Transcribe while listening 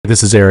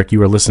this is Eric.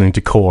 You are listening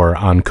to Core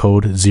on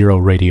Code Zero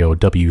Radio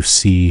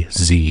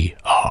WCZR.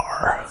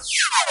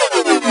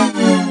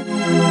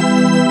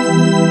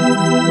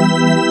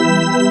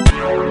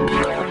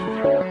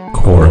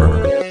 Core.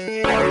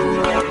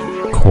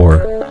 Core.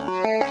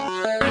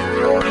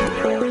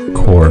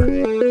 Core.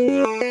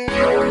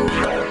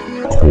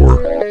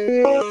 Core.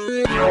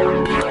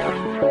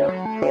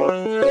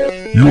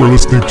 You are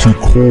listening to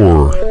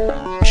Core,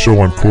 a show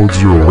on Code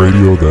Zero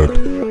Radio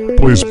that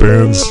plays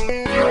bands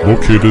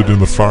located in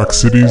the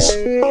Fox Cities,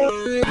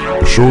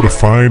 a show to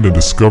find and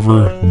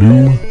discover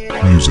new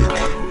music.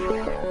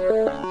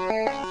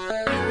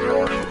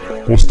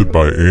 Hosted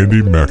by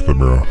Andy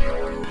McNamara.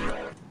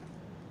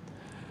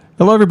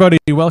 Hello, everybody.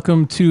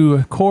 Welcome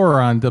to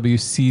Core on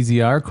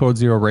WCZR, Code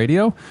Zero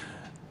Radio.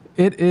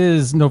 It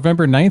is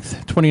November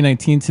 9th,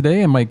 2019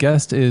 today, and my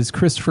guest is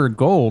Christopher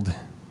Gold.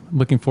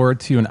 Looking forward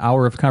to an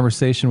hour of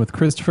conversation with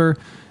Christopher.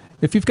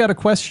 If you've got a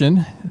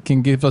question, you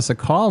can give us a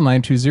call,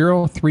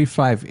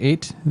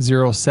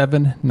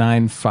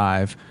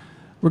 920-358-0795.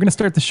 We're going to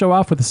start the show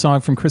off with a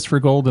song from Christopher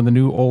Gold and the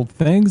New Old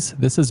Things.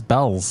 This is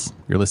Bells.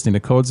 You're listening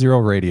to Code Zero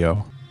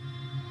Radio.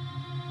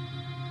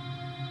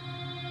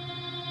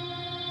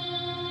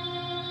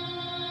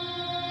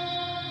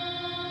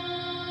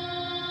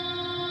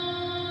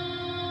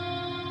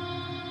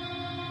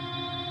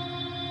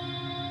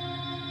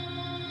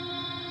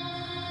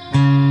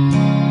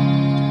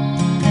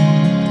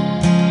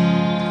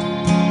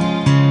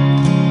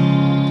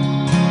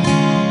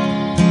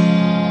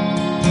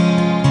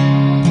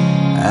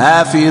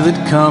 I feel it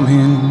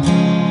coming,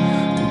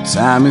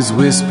 time is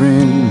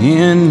whispering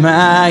in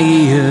my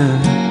ear.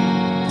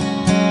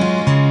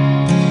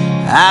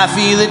 I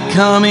feel it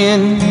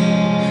coming,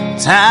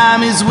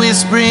 time is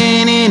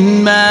whispering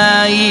in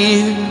my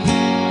ear.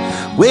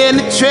 When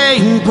the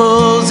train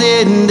pulls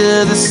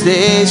into the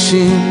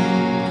station,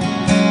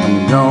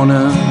 I'm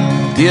gonna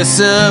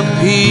disappear.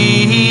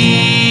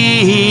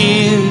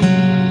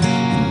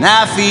 And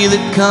I feel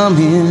it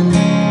coming,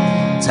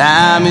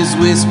 time is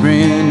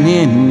whispering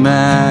in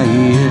my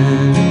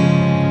ear.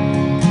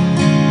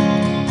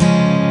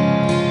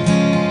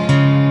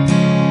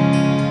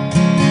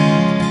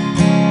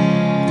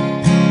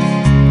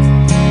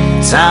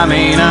 Time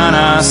ain't on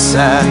our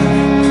side,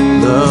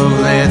 love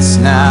that's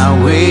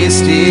not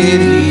wasted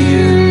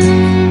here.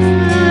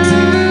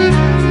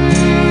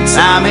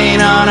 Time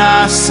ain't on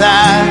our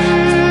side,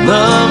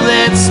 love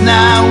that's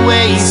not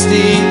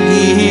wasted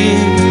here.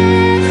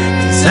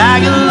 'Cause I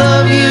can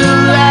love you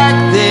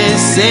like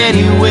this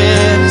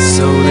anywhere,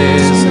 so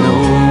there's no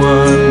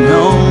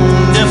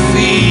unknown to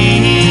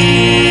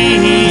fear.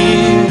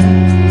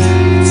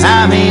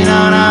 Time ain't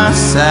on our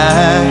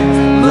side,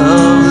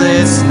 love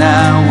that's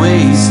not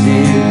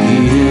wasted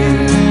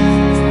here.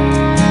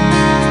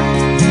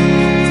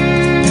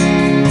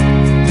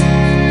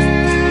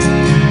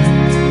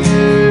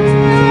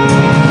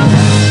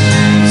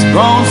 These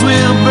bones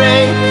will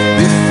break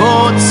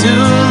before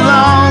too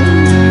long,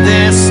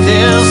 they're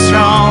still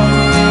strong.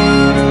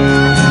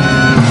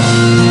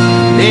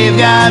 They've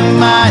got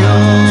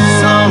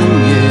miles on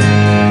you.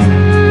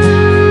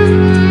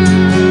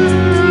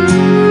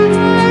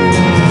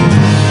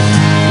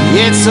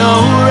 It's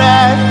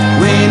alright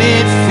when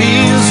it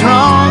feels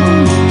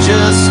wrong,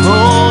 just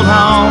hold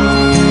on.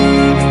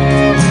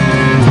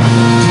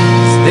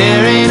 'Cause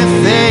there ain't a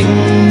thing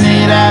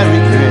that I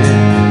regret.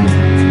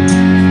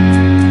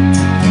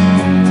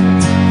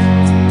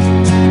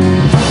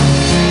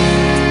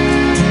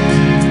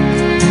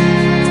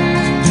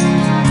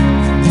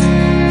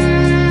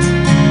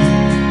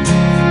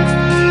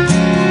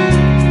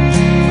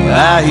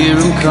 I hear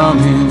them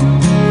coming,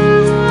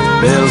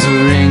 bells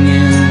are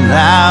ringing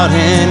loud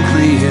and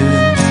clear.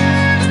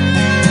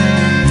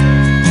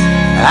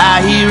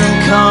 I hear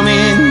them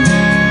coming,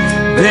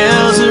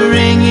 bells are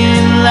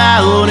ringing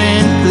loud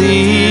and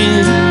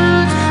clear.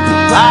 The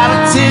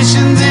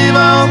politicians have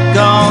all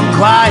gone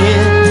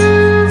quiet,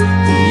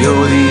 but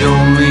you're the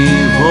only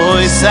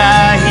voice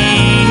I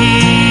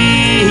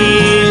hear.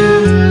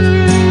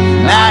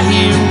 And I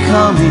hear them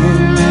coming,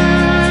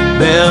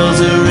 bells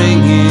are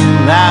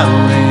ringing loud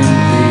and clear.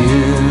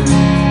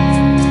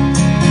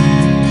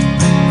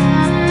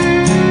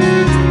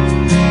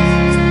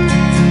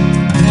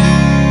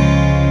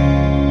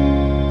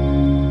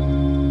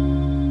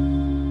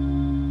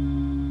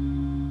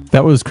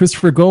 That was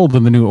Christopher Gold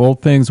and the New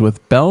Old Things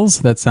with Bells.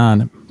 That's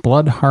on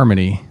Blood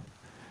Harmony.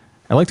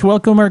 I'd like to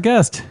welcome our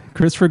guest,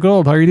 Christopher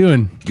Gold. How are you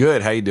doing?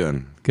 Good. How you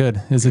doing?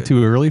 Good. Is it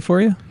too early for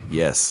you?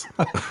 Yes.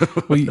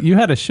 Well, you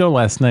had a show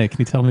last night. Can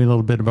you tell me a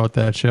little bit about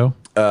that show?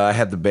 I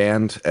had the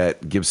band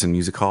at Gibson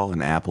Music Hall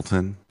in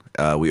Appleton.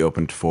 We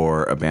opened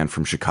for a band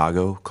from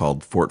Chicago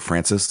called Fort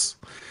Francis.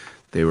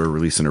 They were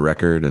releasing a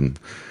record, and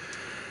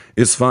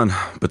it's fun.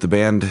 But the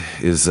band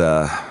is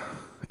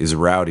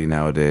rowdy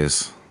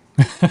nowadays.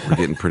 We're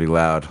getting pretty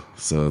loud.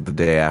 So the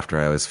day after,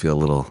 I always feel a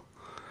little,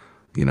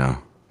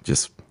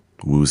 just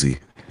woozy.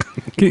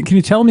 Can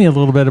you tell me a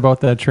little bit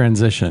about that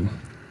transition?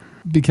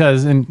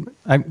 Because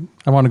I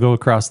want to go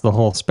across the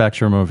whole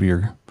spectrum of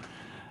your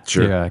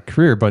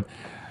career, but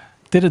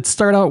Did it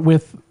start out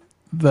with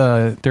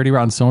the Dirty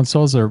Rotten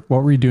So-and-So's, or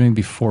what were you doing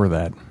before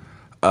that?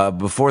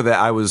 Before that,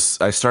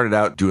 I started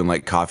out doing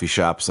like coffee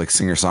shops, like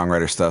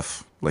singer-songwriter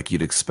stuff, like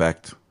you'd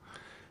expect,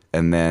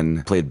 and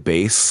then played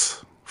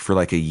bass for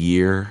like a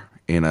year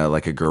in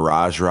a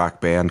garage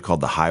rock band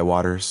called the High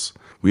Waters.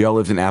 We all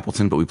lived in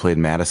Appleton, but we played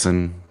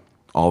Madison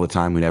all the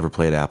time. We never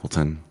played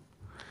Appleton.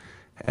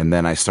 And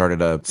then I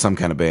started some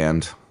kind of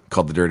band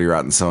called the Dirty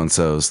Rotten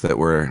So-and-So's that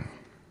were,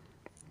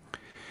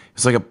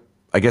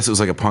 I guess it was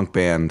like a punk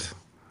band,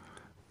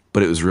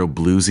 but it was real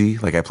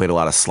bluesy. Like I played a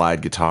lot of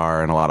slide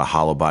guitar and a lot of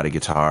hollow body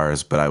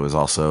guitars, but I was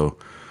also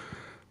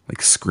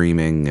like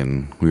screaming,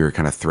 and we were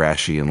kind of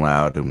thrashy and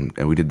loud, and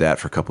we did that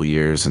for a couple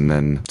years, and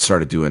then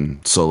started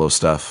doing solo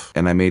stuff.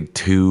 And I made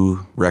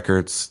 2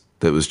 records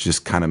that was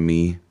just kind of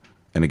me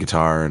and a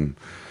guitar, and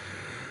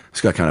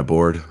just got kind of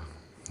bored.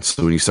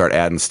 So when you start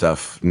adding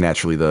stuff,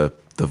 naturally the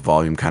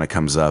volume kind of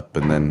comes up,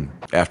 and then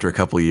after a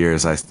couple of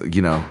years, I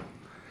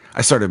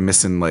started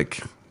missing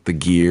like the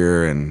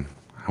gear, and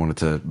I wanted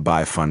to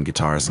buy fun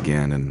guitars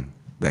again and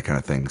that kind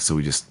of thing. So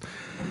we just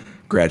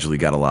gradually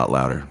got a lot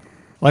louder.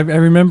 I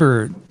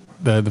remember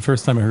the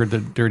first time I heard the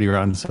Dirty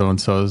Rotten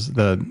So-and-So's,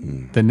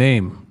 the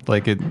name,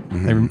 like it.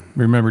 I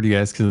remembered you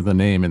guys because of the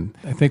name, and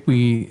I think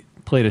we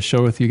played a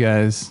show with you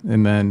guys,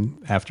 and then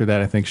after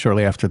that, I think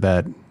shortly after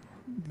that,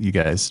 you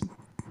guys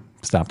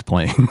stopped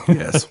playing.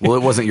 Yes. Well,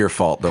 it wasn't your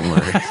fault. Don't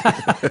worry.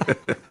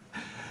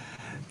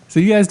 So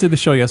you guys did the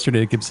show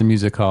yesterday at Gibson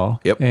Music Hall.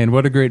 Yep. And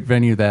what a great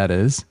venue that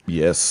is.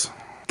 Yes.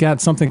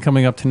 Got something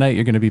coming up tonight.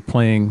 You're going to be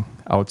playing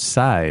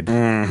outside.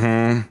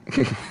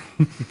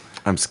 Mm-hmm.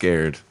 I'm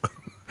scared.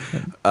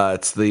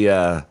 It's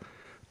the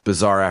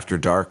Bazaar After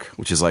Dark,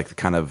 which is like the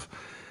kind of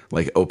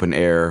like open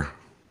air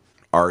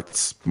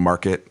arts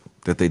market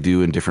that they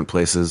do in different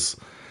places.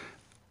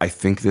 I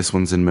think this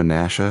one's in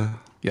Menasha.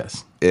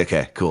 Yes.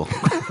 Okay, cool.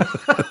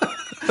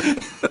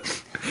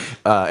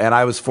 And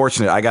I was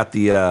fortunate. I got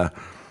the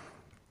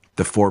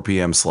 4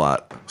 p.m.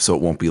 slot, so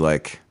it won't be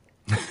like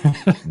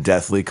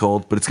deathly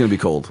cold, but it's going to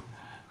be cold,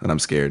 and I'm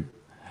scared.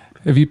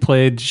 Have you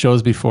played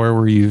shows before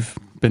where you've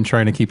been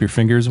trying to keep your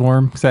fingers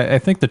warm? Because I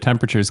think the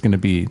temperature is going to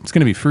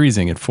be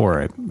freezing at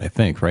 4. I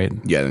think, right?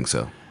 Yeah, I think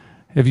so.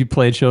 Have you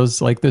played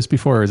shows like this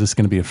before, or is this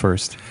going to be a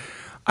first?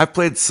 I've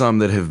played some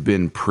that have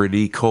been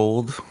pretty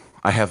cold.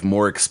 I have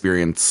more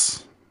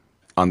experience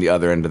on the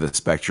other end of the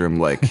spectrum,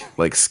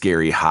 like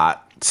scary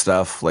hot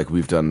stuff. Like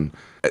we've done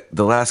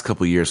the last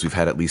couple of years, we've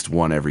had at least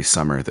one every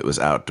summer that was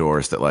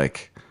outdoors that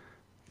like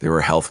there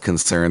were health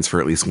concerns for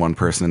at least one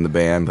person in the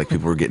band. Like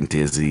people were getting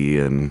dizzy,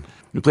 and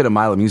we played a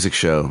Mile of Music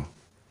show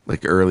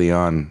like early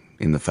on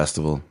in the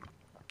festival,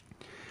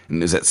 and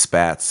it was at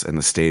Spats, and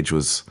the stage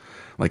was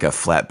like a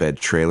flatbed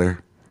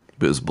trailer,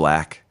 but it was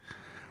black,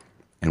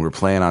 and we're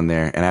playing on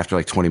there, and after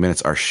like 20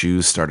 minutes our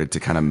shoes started to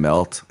kind of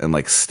melt and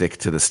like stick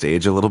to the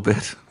stage a little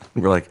bit.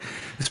 We're like,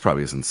 this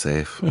probably isn't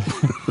safe.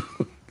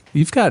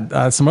 You've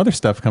got some other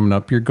stuff coming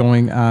up. You're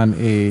going on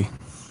a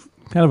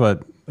kind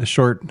of a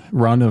short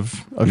run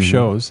of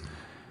shows.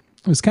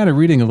 I was kind of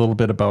reading a little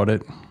bit about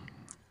it.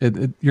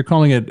 You're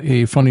calling it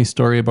A Funny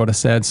Story About a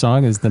Sad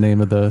Song is the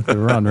name of the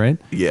run, right?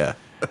 Yeah.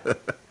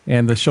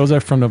 And the shows are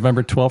from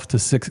November 12th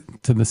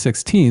to the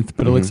 16th,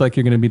 but it looks like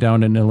you're going to be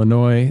down in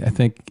Illinois, I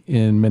think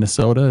in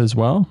Minnesota as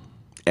well.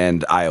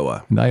 And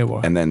Iowa.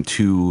 And then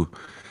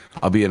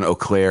I'll be in Eau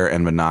Claire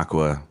and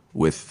Minocqua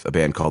with a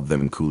band called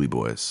Them Cooley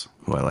Boys,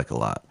 who I like a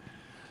lot.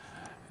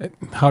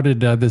 How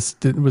did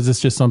was this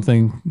just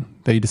something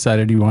that you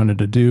decided you wanted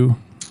to do?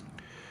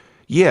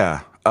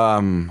 Yeah.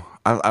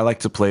 I like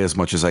to play as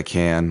much as I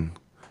can,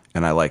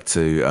 and I like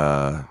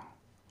to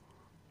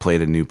play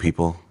to new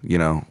people. You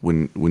know,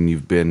 when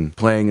you've been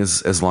playing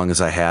as long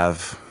as I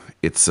have,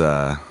 it's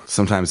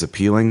sometimes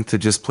appealing to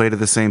just play to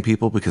the same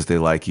people because they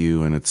like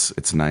you and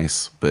it's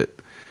nice, but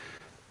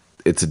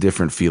it's a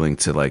different feeling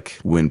to like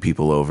win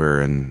people over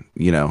and,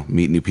 you know,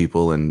 meet new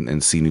people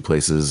and see new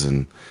places.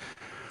 And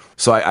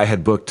so I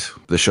had booked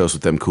the shows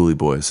with Them Cooley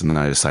Boys, and then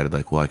I decided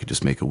like, well, I could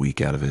just make a week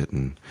out of it,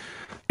 and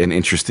an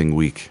interesting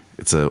week.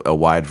 It's a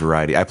wide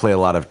variety. I play a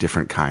lot of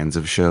different kinds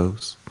of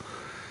shows,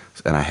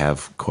 and I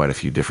have quite a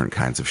few different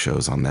kinds of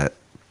shows on that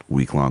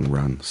week-long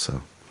run.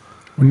 So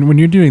when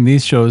you're doing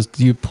these shows,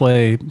 do you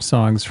play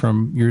songs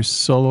from your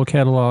solo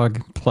catalog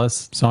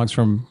plus songs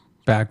from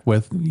back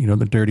with, you know,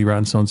 the Dirty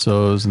Rotten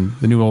So-and-So's and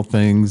the New Old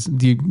Things?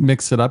 Do you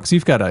mix it up? Because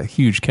you've got a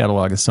huge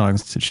catalog of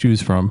songs to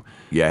choose from.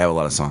 Yeah, I have a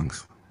lot of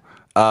songs.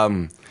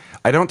 I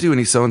don't do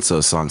any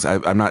so-and-so songs.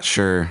 I'm not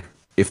sure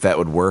if that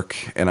would work,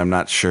 and I'm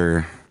not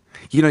sure.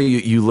 You know,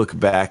 you look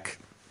back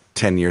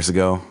 10 years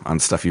ago on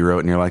stuff you wrote,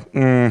 and you're like,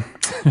 I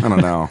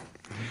don't know.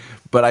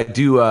 But I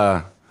do.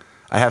 I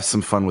have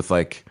some fun with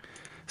like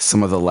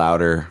some of the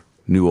louder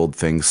New Old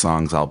Things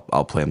songs.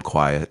 I'll play them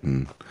quiet,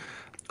 and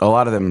a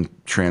lot of them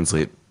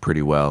translate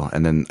pretty well.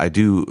 And then I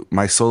do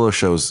my solo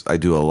shows. I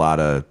do a lot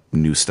of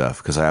new stuff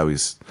because I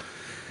always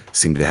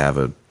seem to have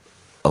a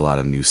lot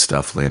of new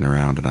stuff laying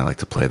around, and I like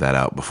to play that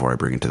out before I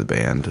bring it to the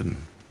band and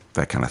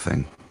that kind of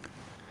thing.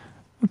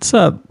 Let's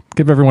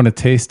give everyone a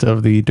taste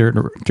of the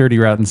Dirty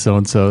Rotten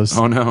So-and-Sos.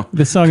 Oh, no.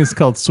 This song is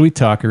called Sweet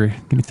Talker.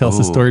 Can you tell us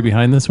the story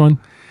behind this one?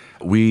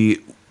 We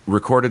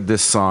recorded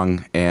this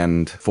song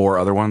and 4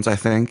 other ones, I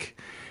think,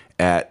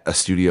 at a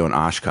studio in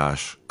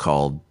Oshkosh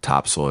called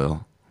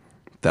Topsoil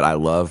that I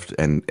loved,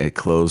 and it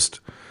closed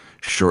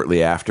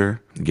shortly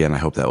after. Again, I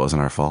hope that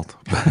wasn't our fault.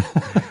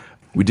 But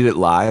we did it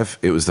live.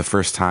 It was the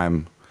first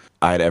time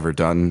I had ever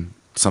done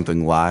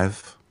something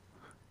live,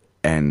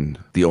 and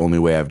the only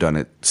way I've done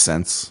it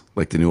since.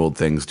 Like the New Old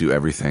Things do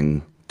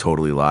everything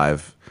totally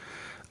live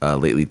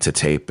lately to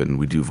tape, and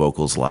we do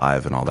vocals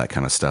live and all that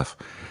kind of stuff.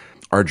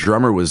 Our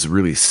drummer was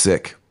really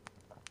sick,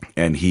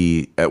 and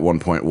he at one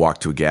point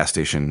walked to a gas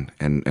station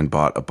and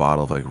bought a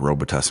bottle of like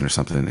Robitussin or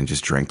something and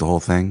just drank the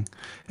whole thing,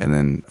 and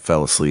then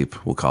fell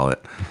asleep, we'll call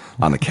it,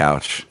 on the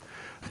couch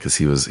because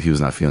he was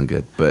not feeling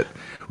good. But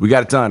we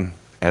got it done,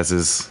 as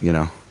is,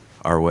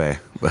 our way.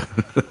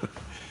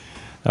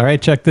 All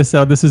right, check this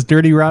out. This is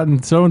Dirty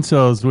Rotten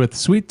So-and-Sos with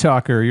Sweet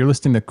Talker. You're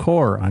listening to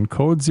Core on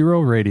Code Zero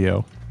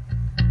Radio.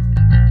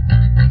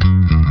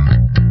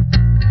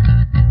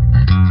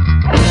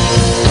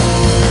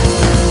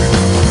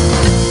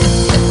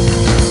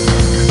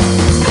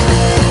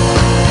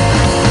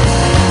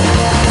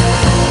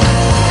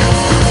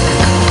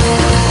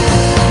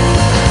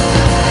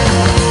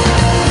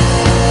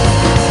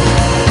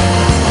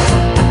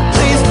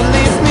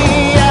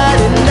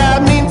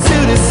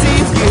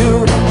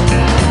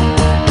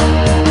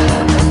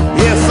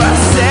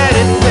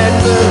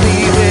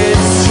 Believe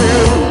it's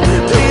true.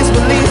 Please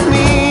believe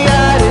me,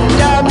 I did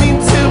not mean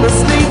to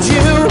mislead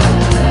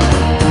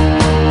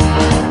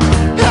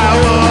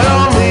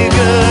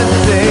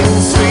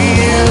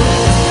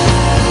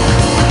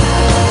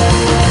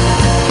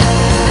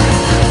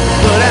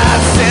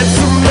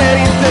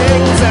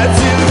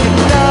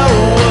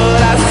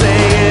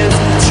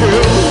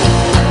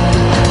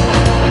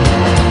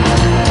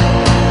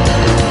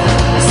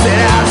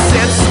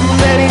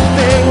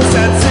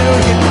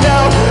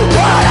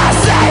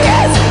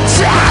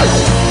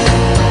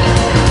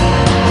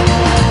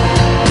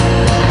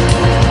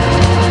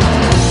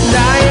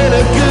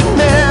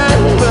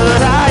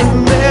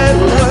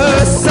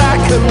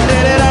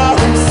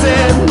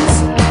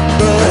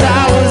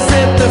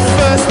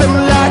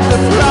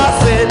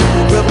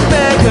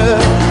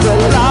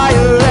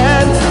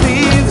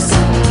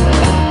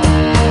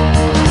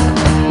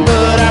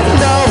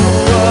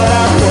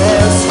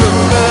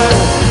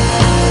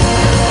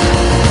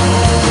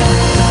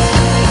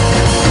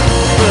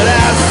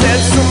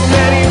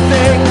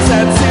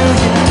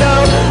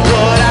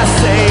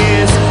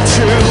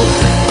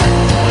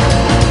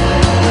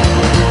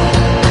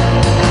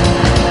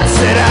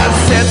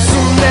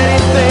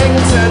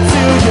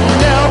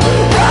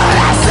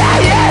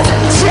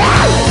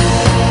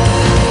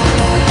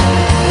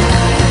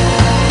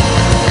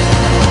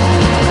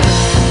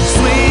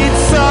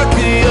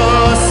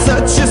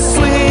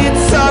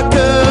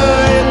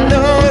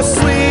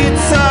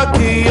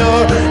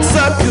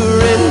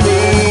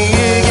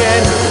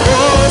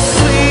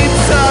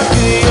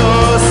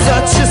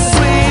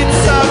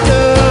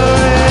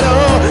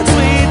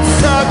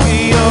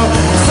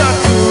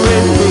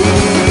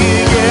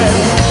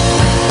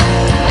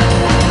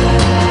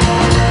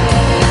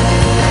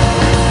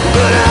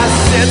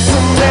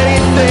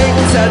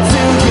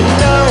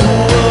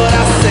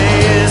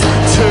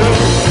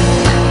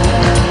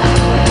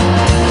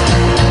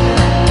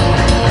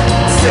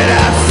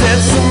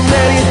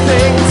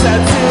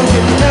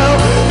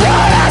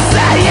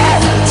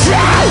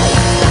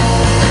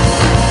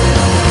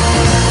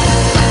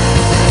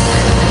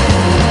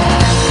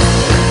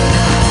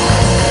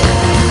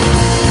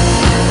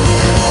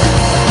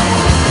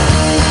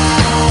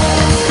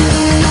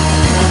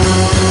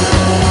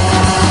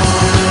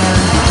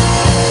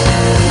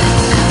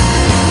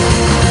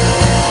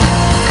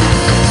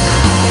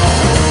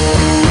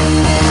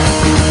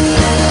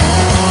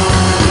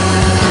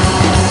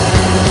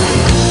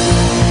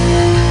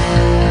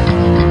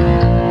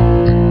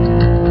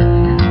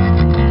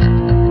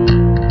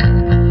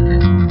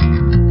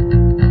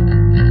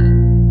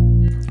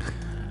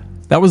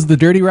That was the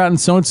Dirty Rotten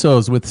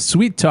So-and-Sos with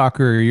Sweet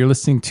Talker. You're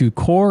listening to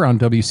Core on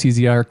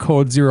WCZR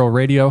Code Zero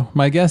Radio.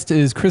 My guest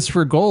is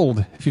Christopher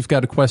Gold. If you've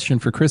got a question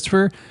for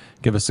Christopher,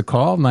 give us a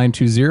call,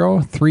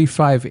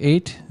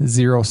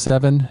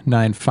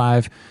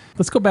 920-358-0795.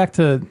 Let's go back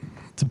to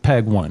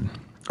Peg 1.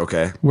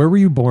 Okay. Where were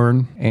you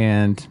born,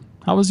 and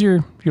how was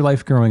your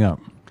life growing up?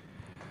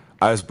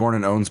 I was born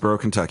in Owensboro,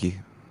 Kentucky,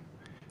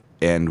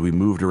 and we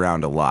moved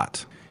around a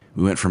lot.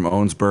 We went from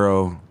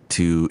Owensboro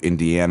to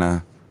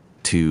Indiana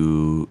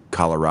to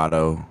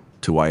Colorado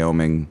to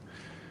Wyoming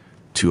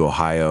to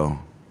Ohio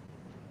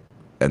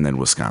and then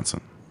Wisconsin.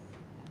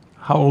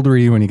 How old were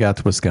you when you got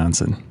to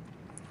Wisconsin?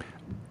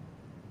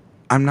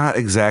 I'm not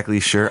exactly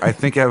sure. I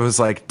think I was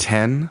like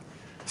 10,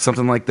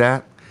 something like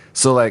that.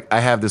 So like I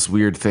have this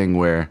weird thing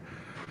where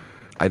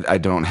I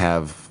don't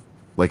have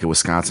like a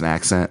Wisconsin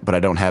accent, but I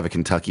don't have a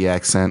Kentucky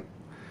accent.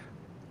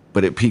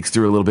 But it peeks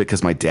through a little bit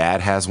because my dad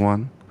has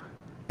one,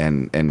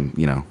 and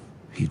you know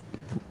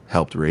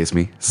helped raise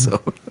me.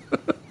 So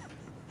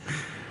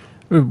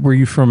Were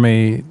you from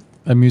a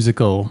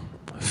musical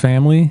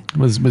family?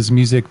 Was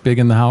music big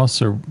in the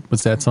house, or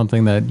was that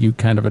something that you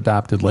kind of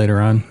adopted later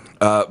on?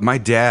 my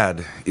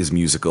dad is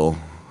musical,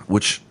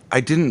 which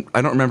I don't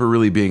remember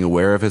really being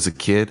aware of as a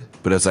kid,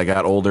 but as I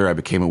got older, I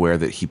became aware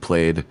that he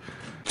played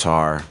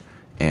guitar,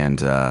 and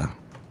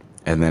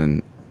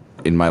then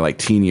in my like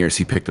teen years,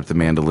 he picked up the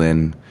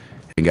mandolin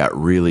and got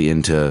really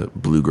into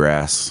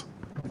bluegrass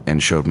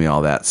and showed me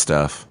all that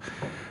stuff.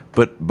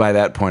 But by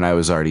that point, I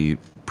was already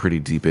pretty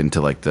deep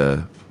into like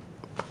the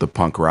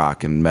punk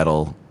rock and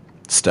metal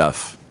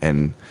stuff,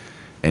 and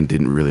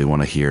didn't really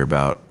want to hear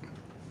about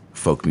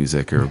folk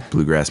music or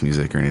bluegrass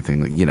music or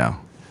anything, like, you know.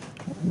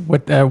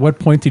 At what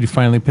point did you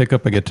finally pick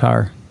up a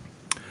guitar?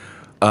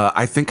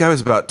 I think I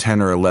was about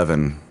 10 or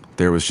 11.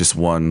 There was just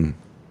one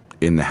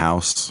in the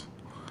house.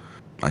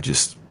 I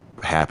just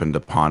happened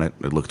upon it.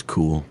 It looked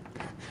cool.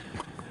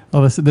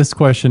 Well, this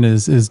question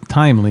is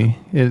timely.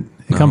 It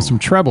comes from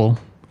Treble.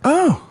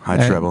 Oh, hi,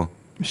 Treble.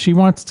 She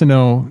wants to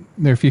know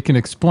if you can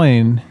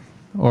explain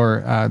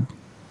or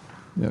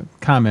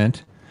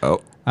comment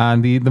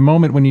on the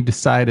moment when you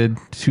decided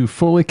to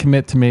fully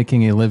commit to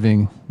making a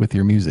living with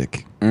your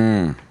music.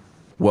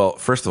 Well,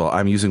 first of all,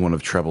 I'm using one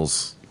of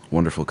Treble's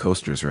wonderful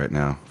coasters right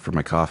now for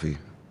my coffee.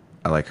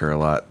 I like her a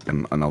lot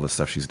and all the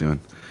stuff she's doing.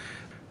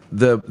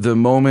 The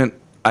moment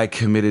I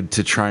committed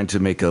to trying to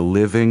make a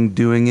living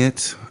doing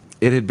it,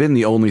 it had been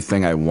the only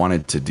thing I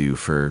wanted to do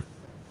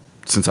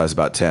since I was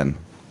about 10.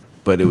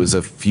 But it was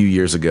a few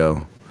years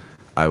ago.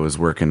 I was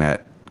working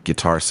at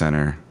Guitar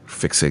Center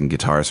fixing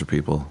guitars for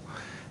people.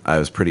 I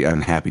was pretty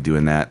unhappy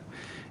doing that,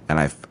 and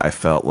I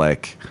felt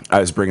like I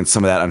was bringing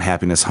some of that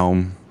unhappiness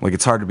home. Like,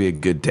 it's hard to be a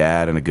good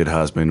dad and a good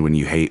husband when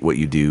you hate what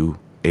you do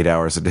 8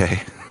 hours a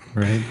day.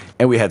 Right.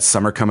 And we had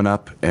summer coming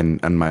up, and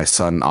my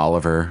son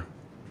Oliver,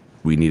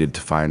 we needed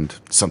to find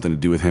something to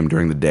do with him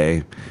during the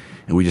day.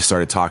 And we just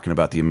started talking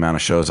about the amount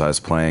of shows I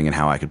was playing and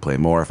how I could play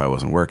more if I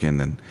wasn't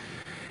working. And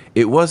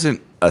it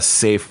wasn't a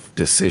safe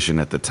decision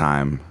at the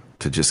time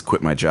to just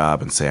quit my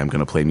job and say I'm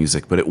going to play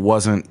music, but it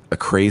wasn't a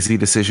crazy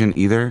decision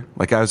either.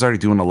 Like, I was already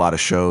doing a lot of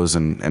shows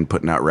and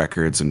putting out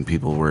records, and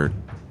people were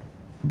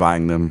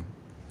buying them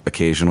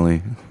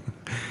occasionally.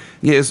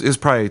 Yeah, it was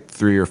probably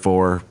 3 or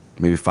 4,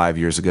 maybe 5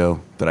 years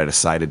ago that I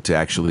decided to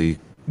actually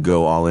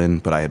go all in,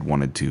 but I had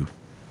wanted to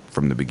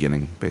from the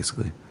beginning,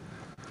 basically.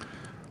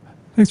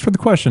 Thanks for the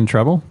question,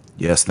 Treble.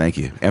 Yes, thank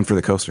you. And for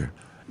the coaster.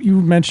 You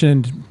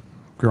mentioned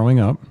growing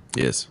up,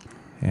 Yes.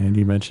 and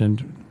you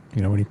mentioned,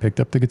 when you picked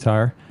up the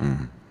guitar.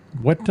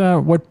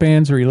 What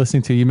bands were you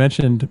listening to? You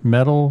mentioned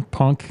metal,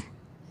 punk.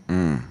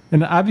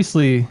 And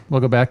obviously,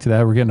 we'll go back to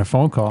that. We're getting a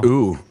phone call.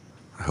 Ooh,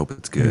 I hope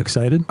it's good. You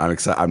excited? I'm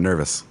excited. I'm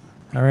nervous.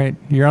 All right.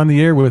 You're on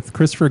the air with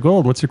Christopher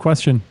Gold. What's your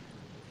question?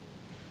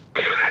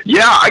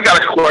 Yeah, I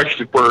got a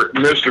question for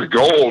Mr.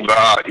 Gold.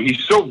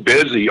 He's so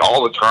busy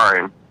all the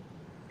time.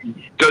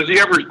 Do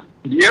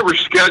you ever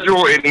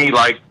schedule any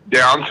like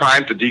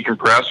downtime to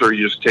decompress, or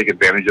you just take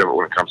advantage of it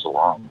when it comes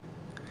along?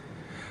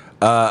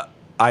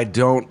 I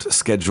don't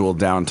schedule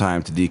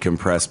downtime to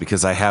decompress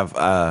because I have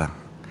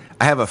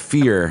a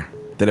fear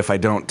that if I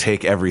don't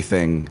take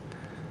everything,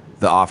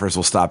 the offers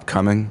will stop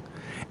coming.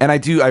 And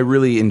I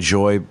really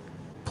enjoy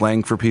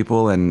playing for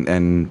people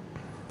and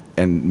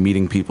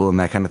meeting people and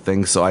that kind of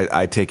thing. So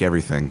I take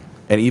everything.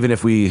 And even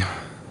if we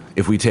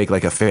take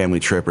like a family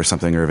trip or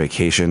something, or a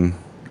vacation,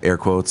 air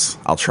quotes,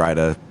 I'll try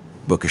to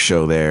book a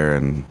show there.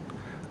 And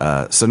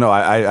so no,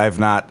 I've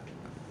not,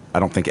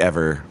 I don't think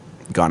ever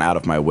gone out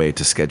of my way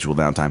to schedule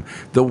downtime.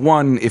 The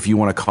one, if you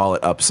want to call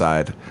it,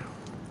 upside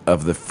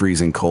of the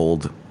freezing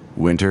cold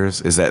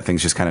winters is that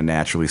things just kind of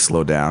naturally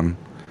slow down.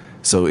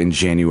 So in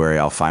January,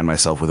 I'll find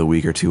myself with a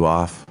week or two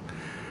off.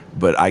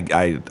 But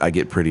I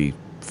get pretty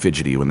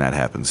fidgety when that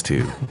happens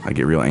too. I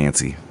get real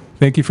antsy.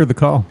 Thank you for the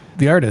call.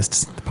 The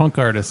artists, the punk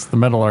artists, the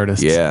metal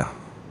artists. Yeah.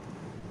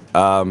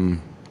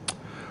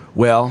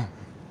 Well,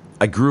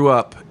 I grew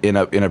up in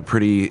a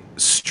pretty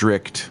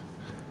strict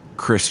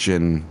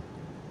Christian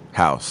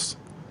house,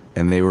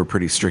 and they were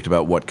pretty strict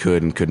about what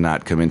could and could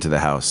not come into the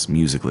house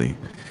musically.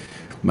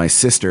 My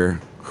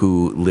sister,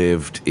 who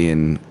lived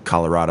in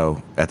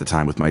Colorado at the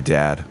time with my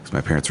dad, because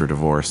my parents were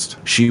divorced,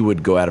 she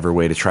would go out of her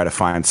way to try to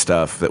find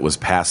stuff that was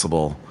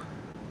passable,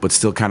 but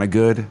still kind of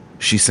good.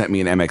 She sent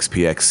me an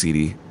MXPX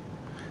CD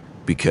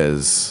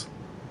because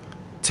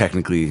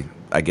technically,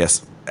 I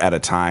guess at a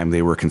time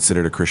they were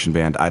considered a Christian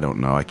band. I don't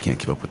know. I can't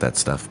keep up with that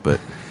stuff.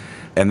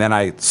 And then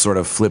I sort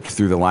of flipped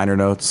through the liner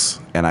notes,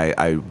 and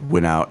I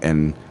went out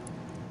and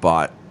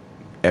bought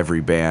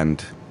every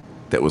band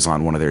that was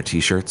on one of their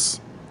T-shirts.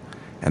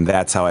 And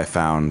that's how I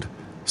found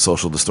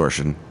Social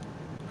Distortion,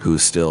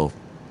 who's still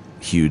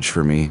huge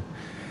for me.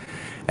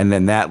 And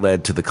then that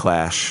led to The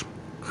Clash,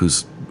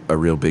 who's a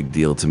real big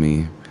deal to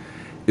me.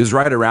 It was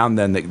right around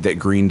then that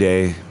Green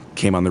Day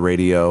came on the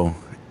radio.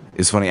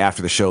 It's funny,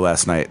 after the show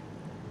last night,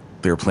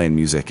 they were playing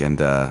music, and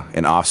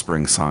an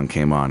Offspring song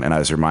came on, and I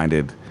was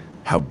reminded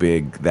how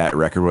big that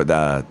record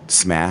was,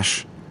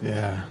 Smash,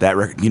 Yeah. That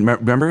record, you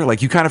remember?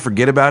 Like, you kind of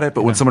forget about it,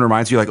 but when someone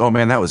reminds you, like, oh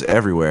man, that was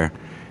everywhere.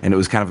 And it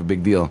was kind of a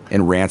big deal.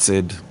 And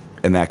Rancid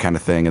and that kind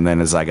of thing. And then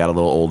as I got a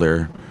little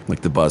older,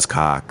 like the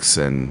Buzzcocks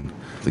and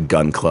the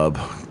Gun Club,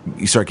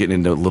 you start getting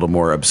into a little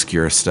more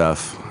obscure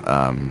stuff.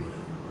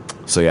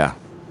 So yeah.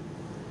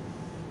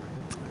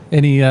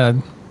 Any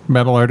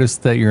metal artists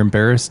that you're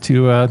embarrassed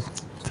to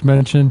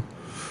mention?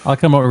 I'll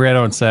come over right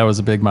out and say I was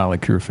a big Motley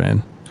Crue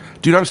fan.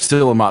 Dude, I'm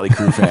still a Motley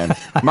Crue fan.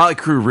 Motley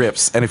Crue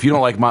rips. And if you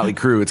don't like Motley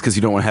Crue, it's because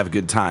you don't want to have a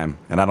good time.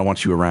 And I don't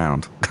want you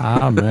around.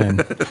 Ah,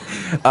 man.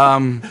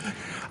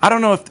 I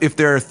don't know if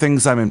there are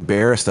things I'm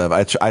embarrassed of.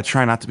 I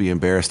try not to be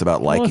embarrassed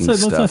about liking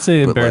Let's stuff. not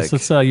say but, embarrassed.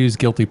 like, Let's use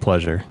guilty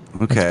pleasure.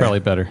 Okay. That's probably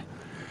better.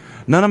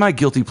 none of my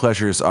guilty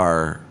pleasures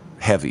are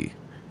heavy.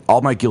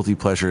 All my guilty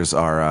pleasures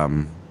are,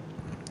 and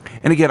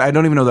again, I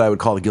don't even know that I would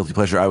call it a guilty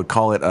pleasure. I would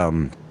call it,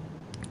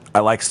 I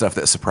like stuff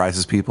that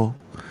surprises people.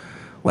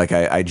 Like,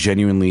 I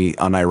genuinely,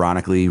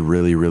 unironically,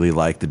 really, really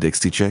like the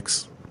Dixie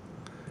Chicks.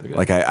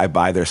 Like, I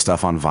buy their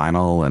stuff on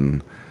vinyl,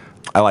 and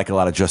I like a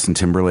lot of Justin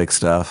Timberlake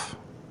stuff.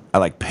 I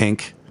like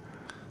Pink.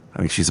 I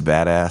think she's a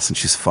badass, and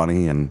she's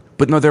funny.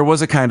 But no, there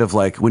was a kind of,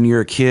 like, when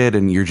you're a kid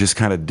and you're just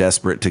kind of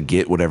desperate to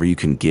get whatever you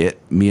can get,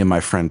 me and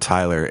my friend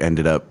Tyler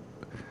ended up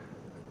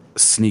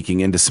sneaking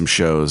into some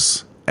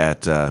shows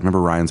at, remember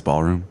Ryan's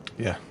Ballroom?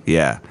 Yeah.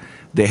 Yeah.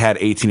 They had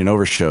 18 and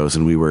over shows,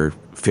 and we were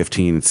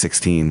 15 and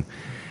 16.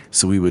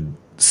 So we would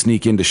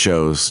sneak into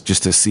shows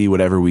just to see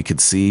whatever we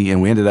could see.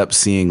 And we ended up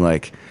seeing,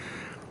 like,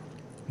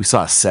 we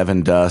saw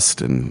Seven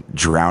Dust and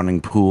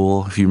Drowning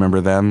Pool, if you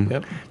remember them.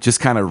 Yep. Just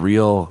kind of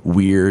real,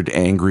 weird,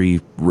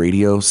 angry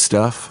radio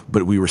stuff.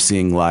 But we were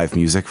seeing live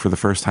music for the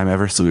first time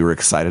ever, so we were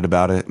excited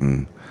about it.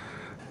 And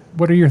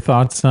what are your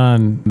thoughts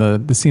on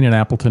the scene in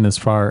Appleton as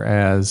far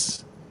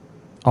as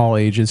all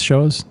ages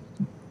shows?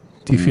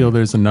 Do you feel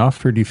there's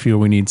enough, or do you feel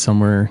we need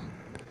somewhere?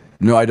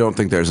 no, I don't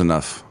think there's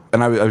enough.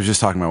 And I was just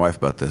talking to my wife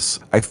about this.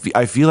 I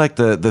feel like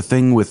the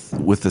thing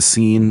with the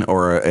scene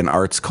or an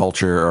arts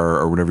culture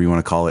or whatever you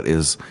want to call it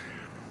is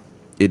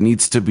it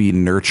needs to be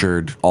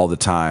nurtured all the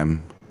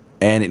time,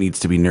 and it needs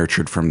to be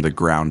nurtured from the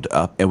ground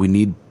up. And we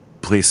need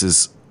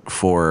places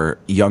for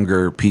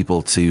younger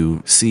people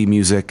to see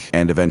music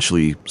and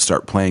eventually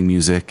start playing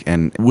music.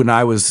 And when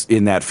I was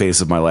in that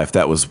phase of my life,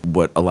 that was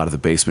what a lot of the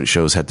basement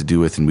shows had to do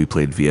with, and we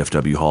played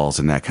VFW halls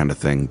and that kind of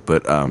thing.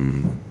 But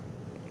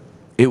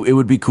it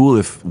would be cool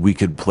if we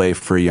could play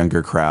for a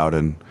younger crowd,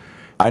 and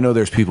I know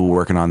there's people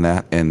working on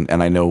that, and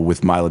I know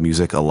with Mila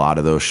Music, a lot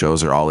of those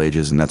shows are all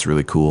ages, and that's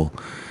really cool.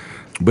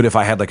 But if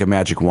I had like a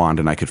magic wand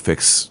and I could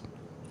fix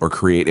or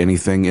create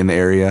anything in the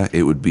area,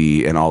 it would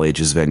be an all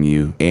ages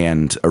venue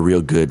and a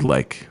real good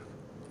like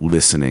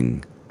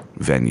listening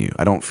venue.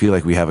 I don't feel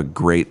like we have a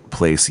great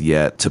place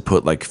yet to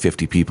put like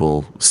 50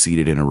 people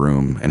seated in a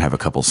room and have a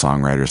couple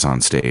songwriters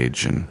on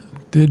stage. And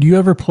Did you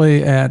ever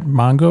play at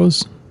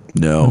Mongo's?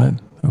 no.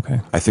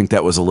 Okay. I think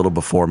that was a little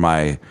before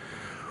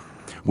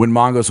when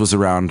Mongo's was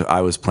around,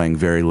 I was playing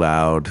very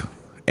loud,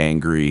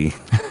 angry,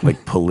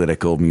 like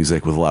political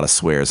music with a lot of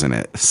swears in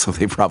it. So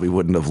they probably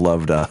wouldn't have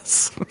loved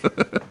us.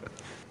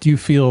 Do you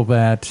feel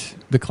that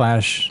The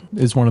Clash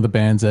is one of the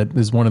bands that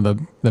is one of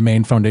the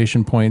main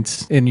foundation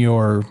points in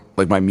your...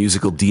 Like my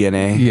musical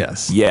DNA?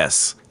 Yes.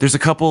 Yes. There's a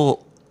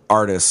couple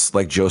artists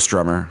like Joe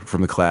Strummer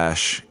from The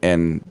Clash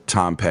and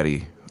Tom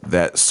Petty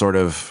that sort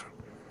of,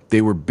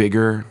 they were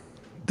bigger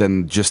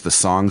than just the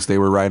songs they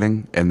were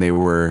writing, and they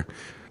were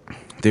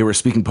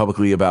speaking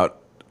publicly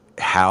about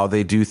how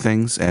they do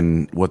things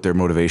and what their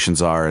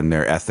motivations are and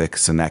their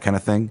ethics and that kind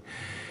of thing.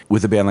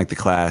 With a band like The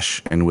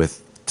Clash and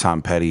with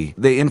Tom Petty,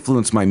 they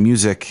influence my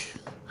music.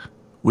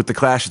 With The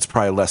Clash, it's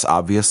probably less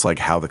obvious, like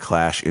how The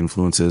Clash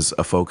influences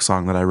a folk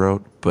song that I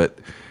wrote,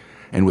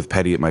 and with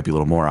Petty, it might be a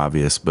little more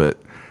obvious, but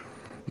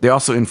they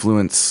also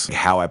influence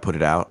how I put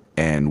it out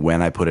and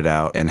when I put it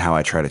out and how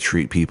I try to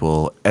treat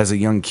people. As a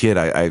young kid,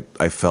 I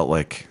felt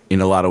like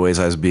in a lot of ways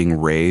I was being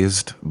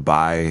raised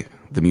by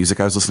the music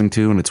I was listening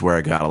to, and it's where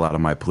I got a lot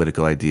of my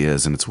political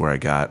ideas, and it's where I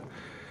got,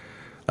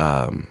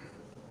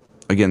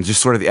 again,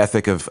 just sort of the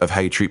ethic of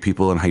how you treat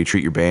people and how you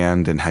treat your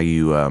band and how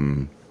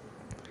you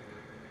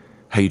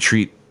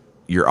treat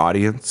your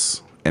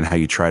audience and how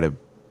you try to,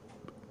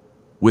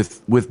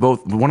 with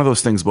both, one of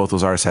those things both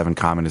those artists have in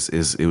common is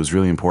it was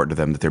really important to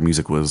them that their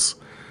music was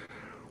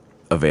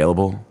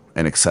available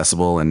and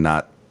accessible and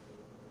not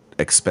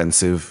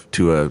expensive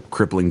to a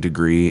crippling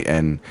degree,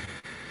 and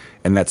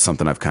that's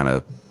something I've kind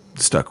of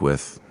stuck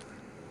with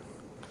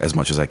as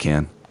much as I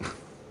can.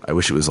 I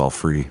wish it was all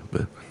free,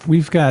 but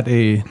We've got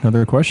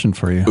another question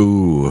for you.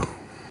 ooh,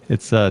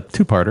 It's a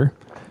two-parter.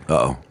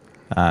 uh-oh.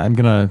 I'm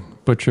going to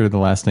butcher the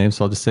last name,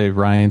 so I'll just say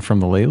Ryan from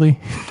the Lately.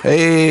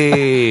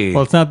 Hey.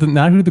 Well, it's not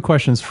who the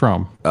question's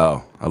from.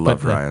 Oh, I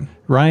love But, Ryan.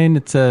 Ryan,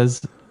 it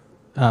says,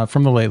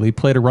 from the Lately,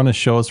 played a run of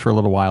shows for a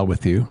little while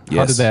with you. How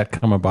Yes. did that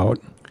come about?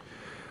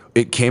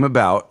 It came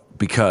about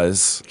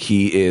because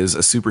he is a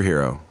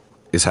superhero,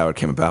 is how it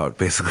came about,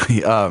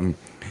 basically.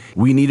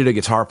 We needed a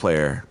guitar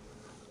player,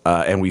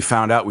 and we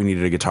found out we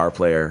needed a guitar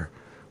player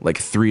like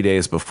 3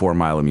 days before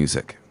Mila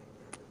Music.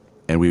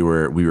 And we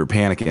were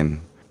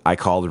panicking, I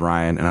called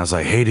Ryan and I was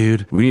like, hey,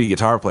 dude, we need a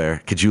guitar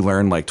player. Could you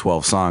learn like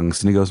 12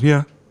 songs? And he goes,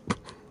 yeah.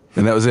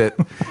 And that was it.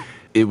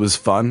 It was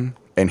fun.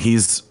 And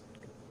he's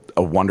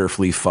a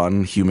wonderfully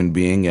fun human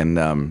being.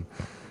 And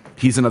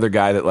he's another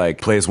guy that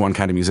like plays one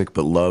kind of music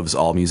but loves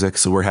all music.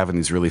 So we're having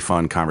these really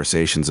fun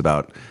conversations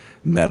about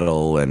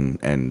metal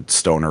and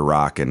stoner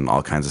rock and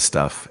all kinds of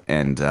stuff.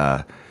 And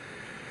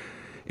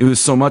it was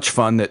so much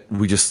fun that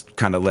we just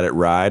kind of let it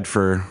ride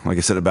for, like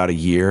I said, about a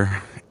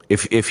year.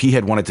 If he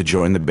had wanted to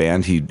join the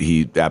band,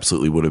 he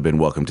absolutely would have been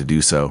welcome to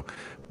do so.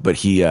 But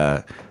he,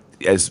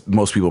 as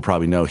most people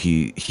probably know,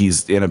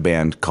 he's in a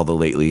band called The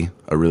Lately,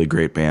 a really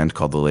great band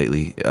called The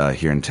Lately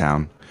here in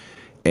town.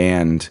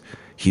 And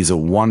he's a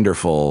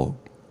wonderful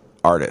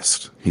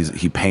artist.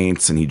 He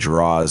paints and he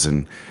draws,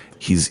 and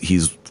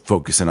he's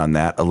focusing on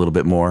that a little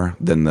bit more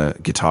than the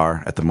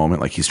guitar at the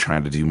moment. Like he's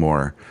trying to do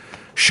more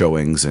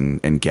showings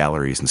and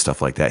galleries and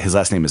stuff like that. His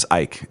last name is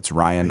Eich. It's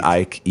Ryan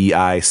Eich,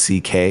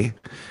 E-I-C-K.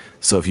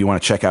 So if you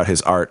want to check out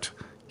his art,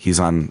 he's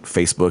on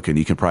Facebook and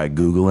you can probably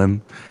Google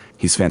him.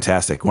 He's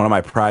fantastic. One of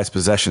my prized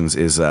possessions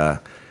is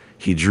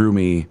he drew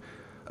me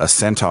a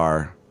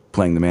centaur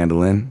playing the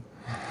mandolin.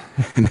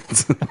 And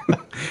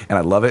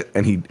I love it.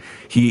 And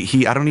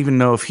he I don't even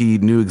know if he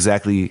knew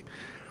exactly.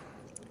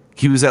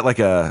 He was at like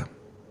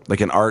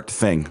an art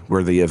thing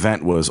where the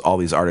event was all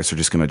these artists are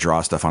just going to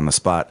draw stuff on the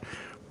spot.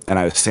 And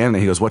I was standing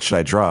there. He goes, what should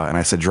I draw? And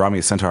I said, draw me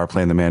a centaur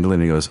playing the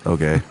mandolin. And he goes,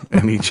 okay.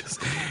 And he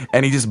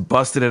just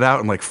busted it out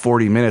in like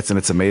 40 minutes, and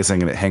it's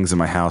amazing, and it hangs in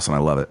my house, and I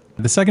love it.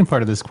 The second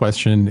part of this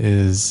question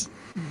is,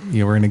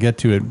 we're going to get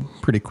to it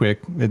pretty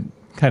quick. It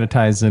kind of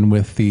ties in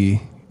with the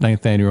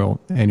 9th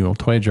annual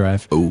toy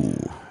drive. Ooh.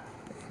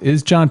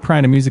 Is John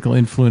Prine a musical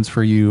influence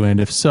for you?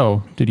 And if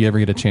so, did you ever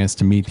get a chance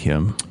to meet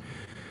him?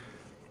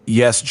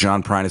 Yes,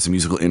 John Prine is a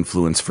musical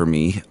influence for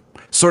me.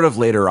 Sort of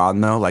later on,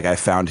 though, like I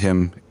found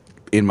him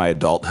in my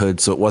adulthood,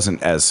 so it wasn't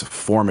as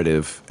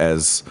formative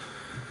as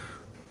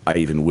I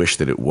even wish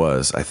that it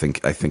was. I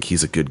think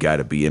he's a good guy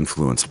to be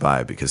influenced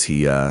by because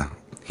he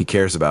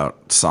cares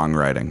about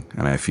songwriting,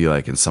 and I feel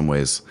like in some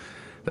ways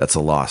that's a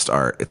lost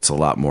art. It's a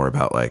lot more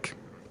about like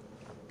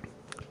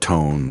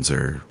tones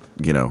or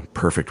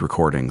perfect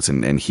recordings,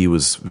 and he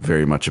was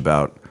very much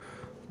about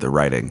the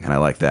writing, and I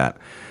like that.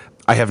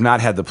 I have not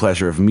had the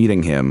pleasure of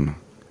meeting him,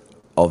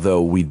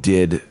 although we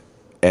did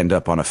end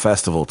up on a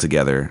festival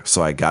together.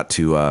 So I got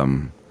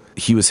to,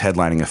 he was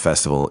headlining a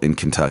festival in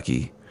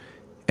Kentucky,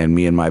 and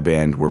me and my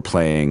band were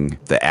playing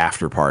the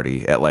after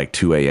party at like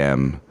 2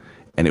 a.m.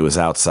 and it was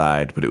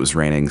outside, but it was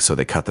raining, so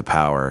they cut the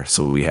power.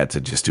 So we had to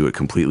just do it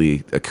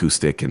completely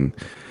acoustic, and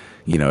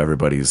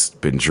everybody's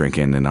been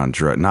drinking and on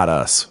drugs. Not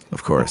us,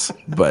 of course,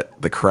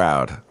 but the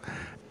crowd.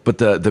 But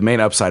the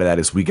main upside of that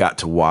is we got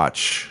to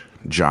watch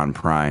John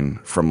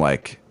Prine from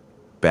like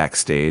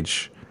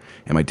backstage.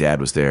 And my dad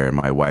was there, and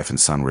my wife and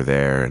son were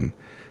there, and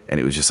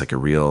it was just like a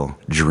real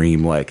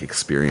dream-like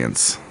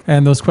experience.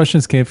 And those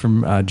questions came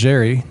from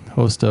Jerry,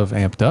 host of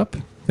Amped Up.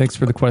 Thanks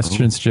for the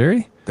questions,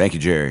 Jerry. Thank you,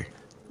 Jerry.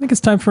 I think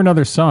it's time for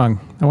another song.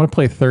 I want to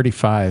play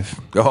 35.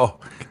 Oh.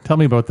 Tell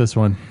me about this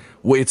one.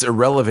 Well, it's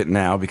irrelevant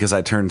now because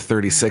I turned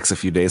 36 a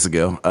few days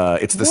ago.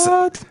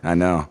 What? I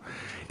know.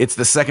 It's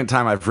the second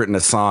time I've written a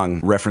song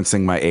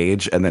referencing my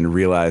age and then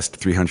realized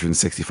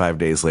 365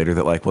 days later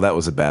that like, well, that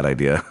was a bad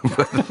idea.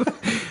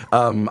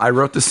 I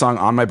wrote this song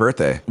on my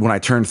birthday. When I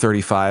turned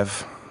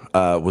 35,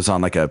 was on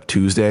like a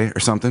Tuesday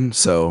or something.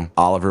 So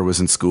Oliver was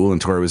in school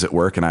and Tori was at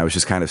work, and I was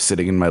just kind of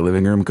sitting in my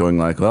living room going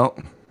like, well,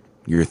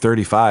 you're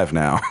 35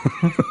 now.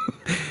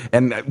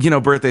 And,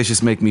 birthdays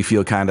just make me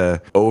feel kind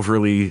of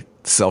overly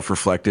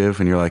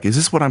self-reflective. And you're like, is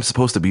this what I'm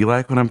supposed to be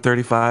like when I'm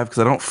 35? Because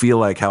I don't feel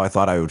like how I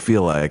thought I would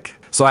feel like.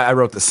 So I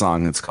wrote this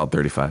song. It's called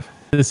 35.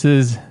 This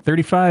is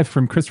 35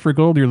 from Christopher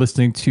Gold. You're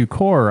listening to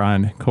Core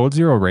on Code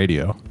Zero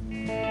Radio.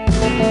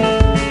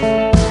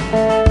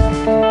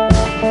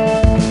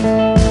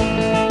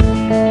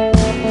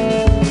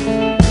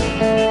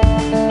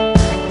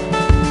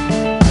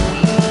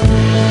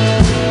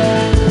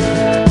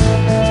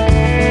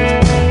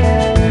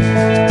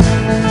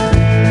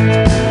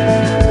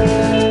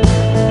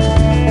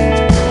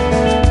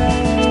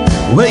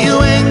 Well,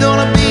 you ain't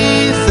gonna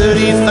be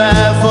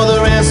 35 for the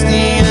rest of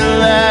your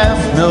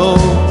life, no.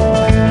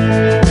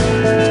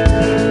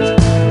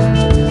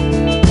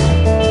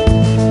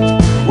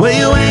 Well,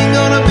 you ain't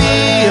gonna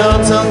be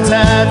all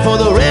tongue-tied for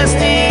the rest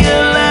of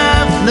your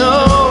life, no.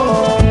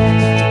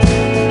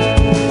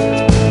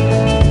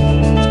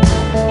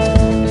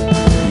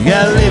 You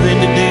got living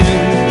to do,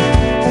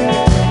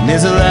 and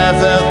there's a life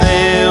out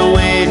there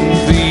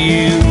waiting for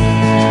you.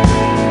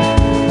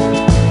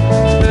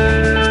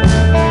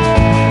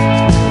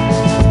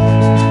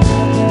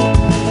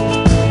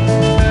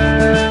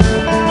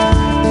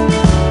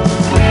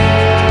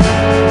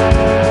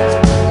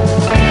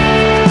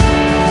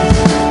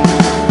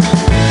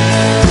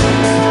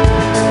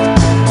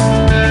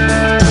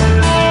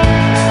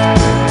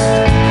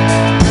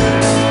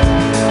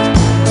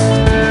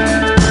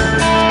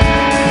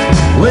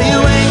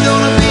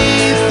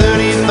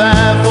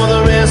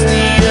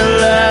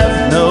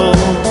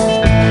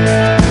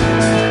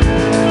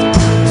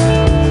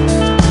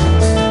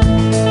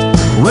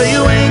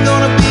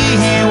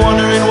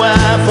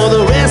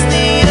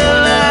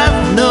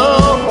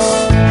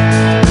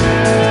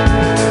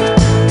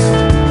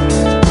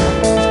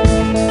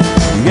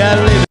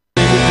 gotta live it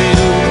to do.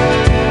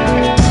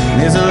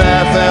 There's a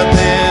life out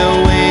there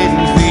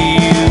waiting for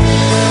you.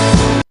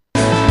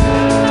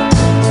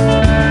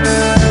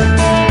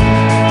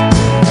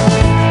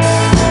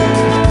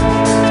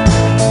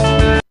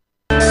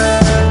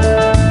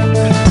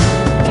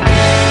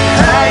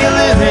 How you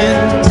living?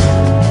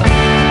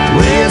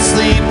 Where you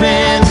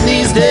sleeping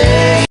these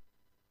days?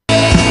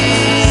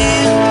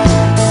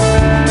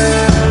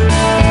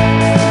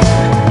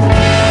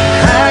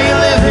 How you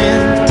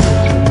living?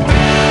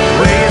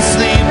 Where you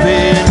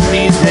sleeping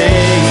these days?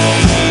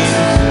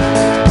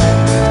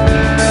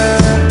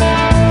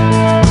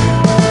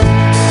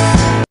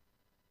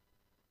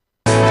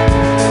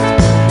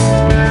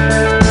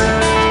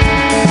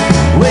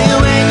 Well, you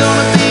ain't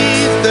gonna be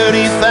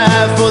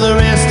 35 for the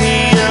rest of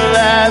your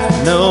life,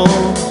 no.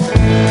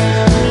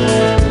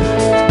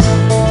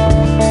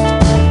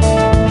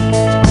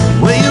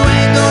 Well, you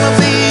ain't gonna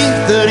be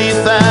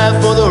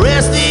 35 for the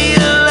rest of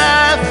your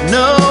life,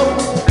 no.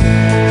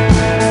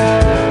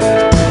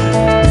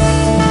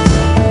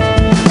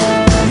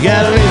 You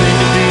got a living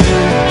to do.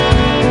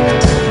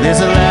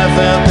 There's a life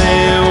out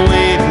there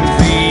waiting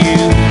for you.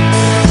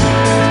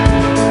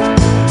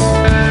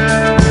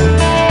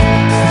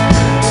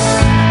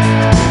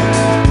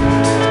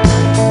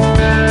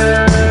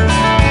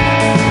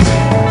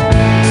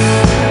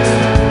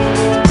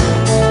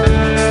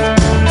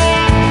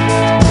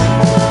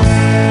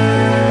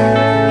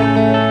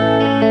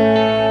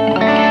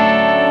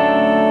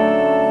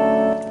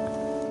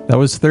 That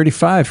was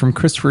 35 from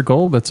Christopher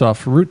Gold. That's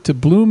off Route to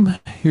Bloom.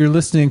 You're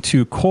listening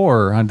to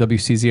Core on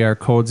WCZR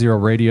Code Zero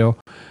Radio.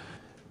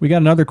 We got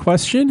another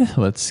question.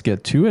 Let's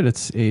get to it.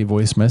 It's a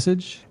voice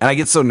message. And I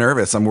get so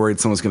nervous. I'm worried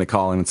someone's going to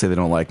call in and say they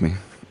don't like me.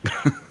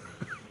 Hi,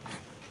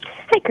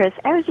 Chris.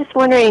 I was just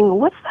wondering,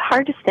 what's the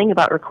hardest thing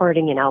about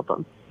recording an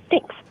album?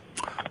 Thanks.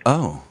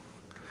 Oh.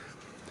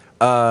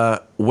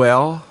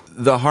 Well,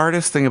 the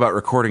hardest thing about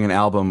recording an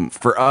album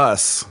for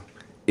us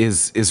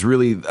is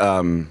really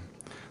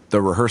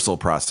the rehearsal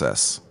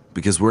process,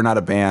 because we're not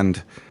a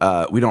band.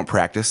 We don't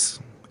practice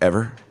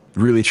ever,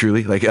 really,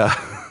 truly. Like,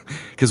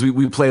 because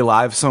we play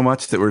live so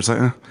much that we're just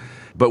like,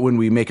 But when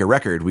we make a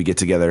record, we get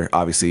together,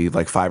 obviously,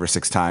 like 5 or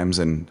 6 times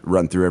and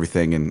run through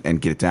everything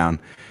and get it down.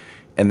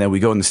 And then we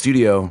go in the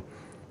studio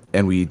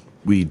and we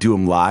do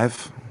them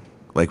live,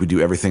 like we do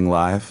everything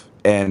live.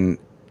 And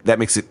that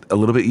makes it a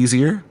little bit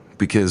easier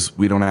because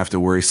we don't have to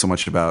worry so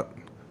much about.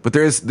 But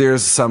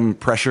there's some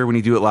pressure when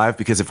you do it live,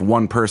 because if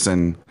one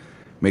person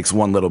makes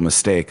one little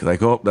mistake,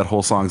 like, oh, that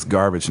whole song's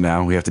garbage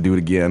now, we have to do it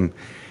again.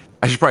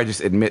 I should probably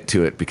just admit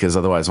to it, because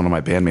otherwise one of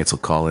my bandmates will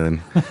call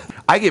in.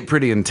 I get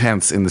pretty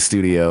intense in the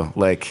studio.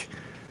 Like,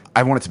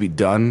 I want it to be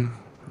done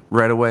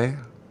right away.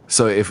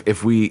 So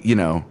if we,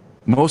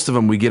 most of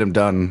them, we get them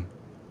done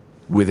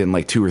within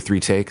like 2 or 3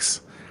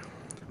 takes.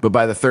 But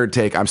by the 3rd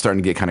take, I'm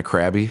starting to get kind of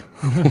crabby.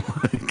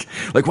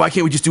 like, why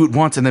can't we just do it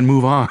once and then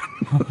move on?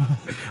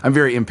 I'm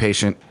very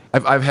impatient.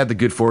 I've had the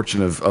good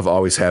fortune of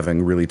always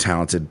having really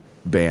talented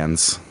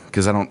bands,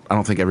 because I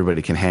don't think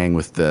everybody can hang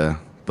with the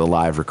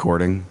live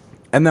recording.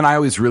 And then I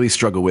always really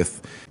struggle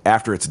with,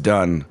 after it's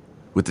done,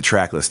 with the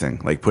track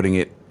listing, like putting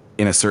it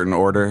in a certain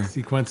order.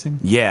 Sequencing?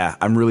 Yeah,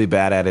 I'm really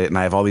bad at it, and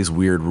I have all these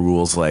weird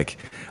rules. Like,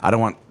 I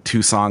don't want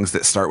 2 songs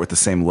that start with the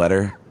same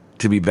letter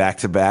to be back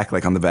to back,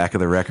 like on the back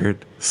of the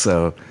record.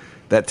 So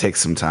that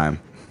takes some time.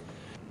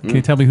 Can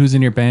you tell me who's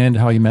in your band,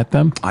 how you met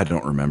them? I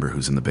don't remember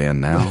who's in the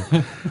band now.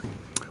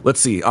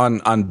 Let's see.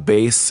 On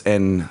bass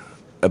and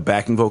a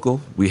backing vocal,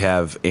 we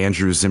have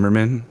Andrew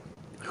Zimmerman,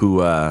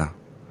 who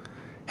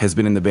has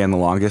been in the band the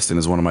longest and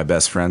is one of my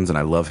best friends, and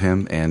I love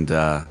him. And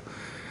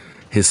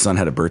his son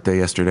had a birthday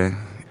yesterday.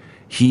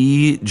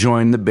 He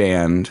joined the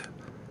band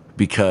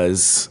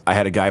because I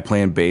had a guy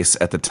playing bass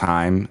at the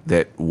time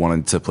that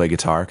wanted to play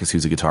guitar, because he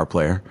was a guitar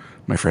player,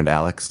 my friend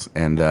Alex.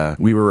 And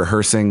we were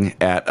rehearsing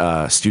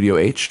at Studio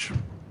H,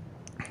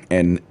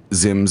 and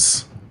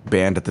Zim's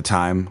band at the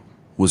time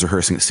was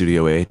rehearsing at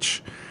Studio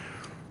H.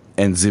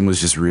 And Zim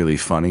was just really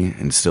funny,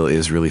 and still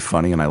is really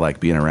funny, and I like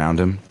being around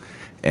him.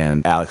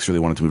 And Alex really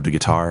wanted to move to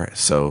guitar,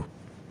 so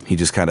he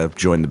just kind of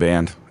joined the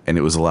band, and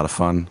it was a lot of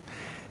fun.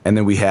 And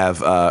then we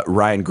have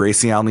Ryan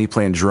Gracie-Alney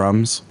playing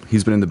drums.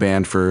 He's been in the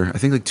band for, I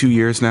think, like 2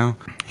 years now.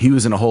 He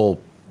was in a whole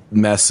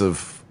mess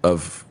of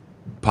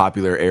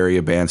popular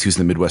area bands. He was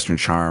in the Midwestern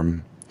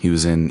Charm. He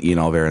was in Ian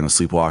Olvera and the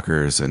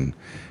Sleepwalkers,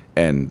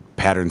 and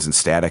Patterns and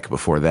Static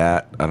before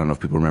that. I don't know if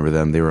people remember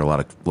them. They were a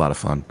lot of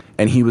fun.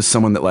 And he was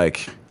someone that,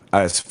 like,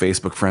 I was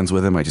Facebook friends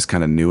with him. I just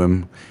kind of knew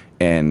him.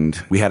 And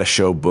we had a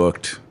show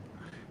booked.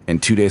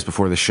 And 2 days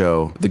before the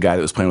show, the guy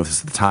that was playing with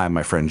us at the time,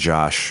 my friend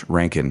Josh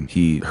Rankin,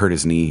 he hurt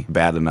his knee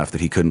bad enough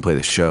that he couldn't play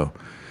the show.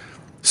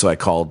 So I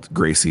called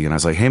Gracie and I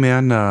was like, hey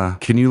man,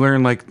 can you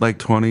learn like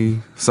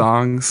 20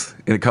 songs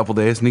in a couple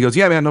days? And he goes,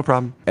 yeah man, no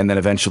problem. And then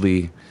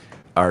eventually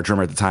our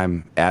drummer at the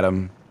time,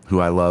 Adam,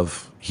 who I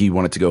love, he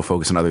wanted to go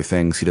focus on other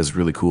things. He does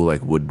really cool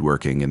like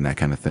woodworking and that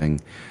kind of thing.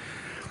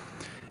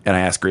 And I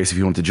asked Gracie if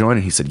he wanted to join,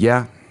 and he said,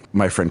 yeah.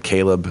 My friend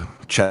Caleb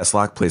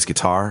Cheslock plays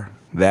guitar.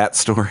 That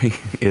story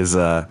is,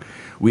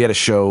 we had a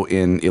show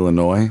in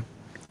Illinois,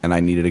 and I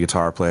needed a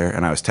guitar player,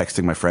 and I was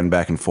texting my friend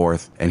back and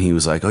forth, and he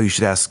was like, oh, you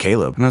should ask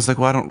Caleb. And I was like,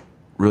 well, I don't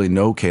really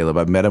know Caleb.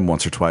 I've met him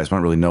once or twice, but I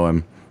don't really know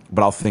him,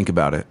 but I'll think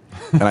about it.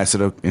 And I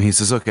said, and he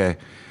says, okay.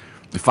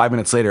 5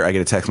 minutes later, I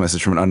get a text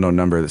message from an unknown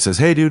number that says,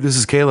 hey, dude, this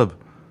is Caleb.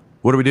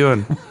 What are we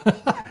doing?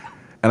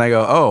 And I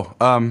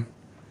go,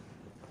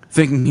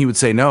 thinking he would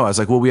say no. I was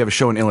like, well, we have a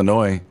show in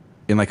Illinois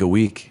in like a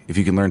week if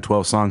you can learn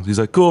 12 songs. He's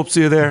like, cool,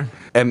 see you there.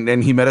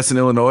 And he met us in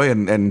Illinois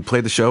and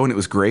played the show, and it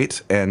was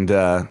great. And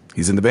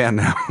he's in the band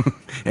now.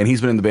 And he's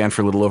been in the band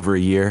for a little over a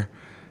year.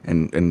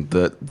 And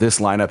this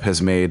lineup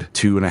has made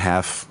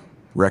 2.5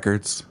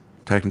 records,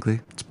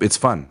 technically. It's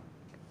fun.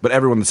 But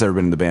everyone that's ever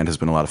been in the band has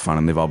been a lot of fun,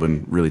 and they've all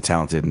been really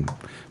talented and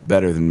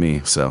better than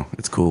me, so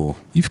it's cool.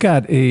 You've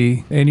got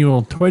a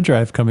annual toy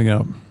drive coming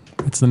up.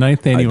 It's the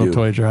 9th annual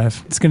toy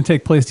drive. It's going to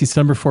take place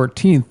December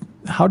 14th.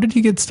 How did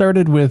you get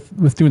started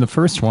with doing the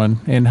first one,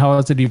 and how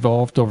has it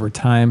evolved over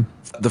time?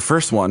 The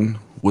first one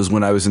was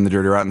when I was in the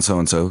Dirty Rotten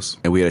So-and-So's,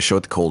 and we had a show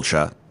at the Cold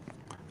Shot.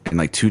 And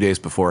like 2 days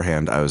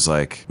beforehand, I was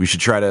like, we should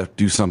try to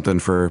do something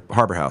for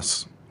Harbor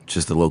House, which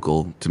is the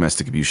local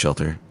domestic abuse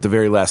shelter. The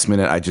very last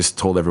minute, I just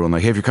told everyone,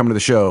 like, hey, if you're coming to the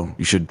show,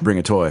 you should bring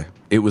a toy.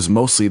 It was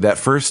mostly, that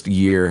first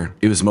year,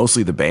 it was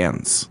mostly the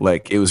bands.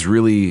 Like, it was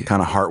really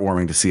kind of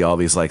heartwarming to see all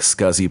these, like,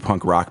 scuzzy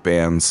punk rock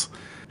bands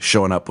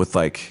showing up with,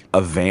 like,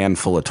 a van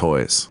full of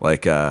toys.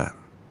 Like,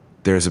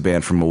 there's a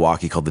band from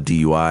Milwaukee called the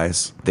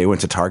DUIs. They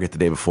went to Target the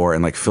day before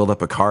and, like, filled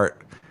up a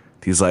cart.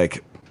 These,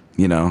 like,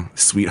 you know,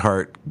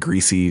 sweetheart,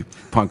 greasy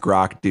punk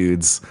rock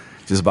dudes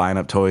just buying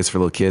up toys for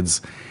little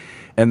kids.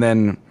 And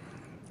then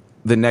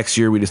the next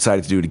year we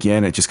decided to do it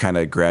again. It just kind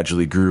of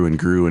gradually grew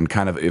and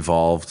kind of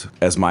evolved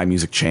as my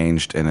music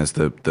changed and as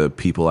the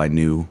people I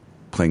knew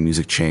playing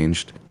music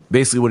changed.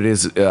 Basically what it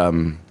is,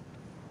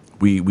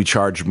 we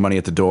charge money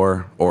at the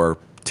door or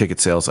ticket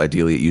sales.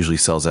 Ideally, it usually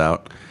sells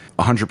out.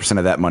 100%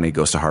 of that money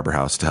goes to Harbor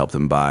House to help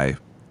them buy,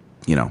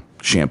 you know,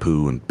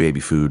 shampoo and baby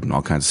food and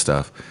all kinds of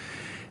stuff.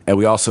 And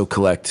we also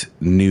collect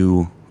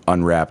new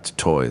unwrapped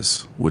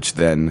toys, which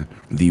then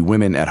the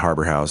women at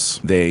Harbor House,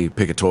 they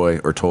pick a toy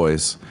or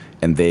toys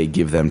and they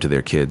give them to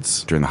their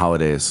kids during the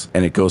holidays.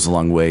 And it goes a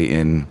long way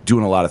in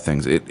doing a lot of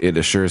things. It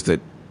assures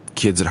that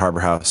kids at Harbor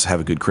House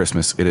have a good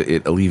Christmas.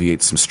 It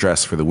alleviates some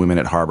stress for the women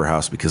at Harbor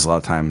House because a lot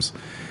of times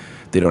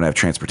they don't have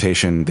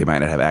transportation, they might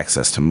not have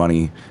access to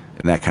money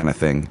and that kind of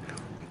thing.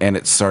 And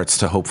it starts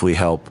to hopefully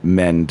help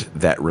mend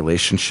that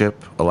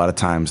relationship. A lot of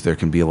times there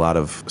can be a lot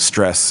of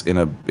stress in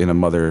a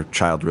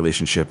mother-child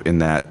relationship in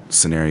that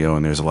scenario,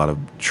 and there's a lot of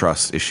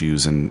trust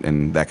issues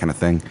and that kind of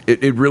thing.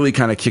 It really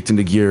kind of kicked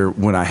into gear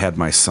when I had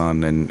my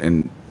son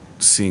and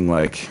seeing,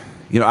 like,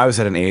 you know, I was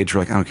at an age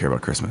where, like, I don't care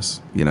about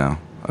Christmas, you know.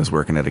 I was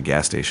working at a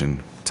gas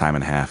station, time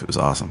and a half, it was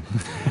awesome.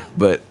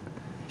 But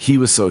he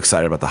was so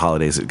excited about the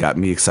holidays, it got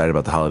me excited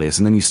about the holidays.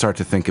 And then you start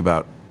to think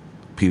about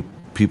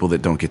people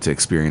that don't get to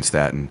experience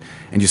that and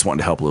just wanting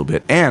to help a little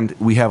bit. And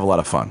we have a lot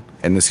of fun.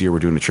 And this year we're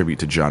doing a tribute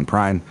to John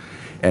Prine,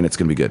 and it's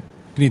going to be good.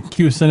 Can you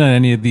cue us in on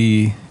any of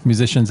the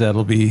musicians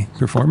that'll be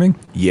performing?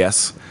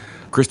 Yes.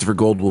 Christopher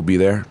Gold will be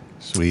there.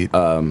 Sweet.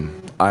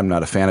 I'm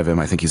not a fan of him.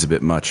 I think he's a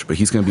bit much, but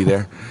he's going to be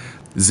there.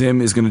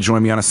 Zim is going to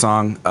join me on a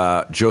song.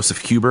 Joseph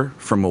Huber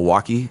from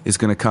Milwaukee is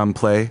going to come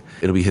play.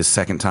 It'll be his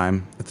second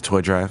time at the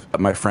Toy Drive.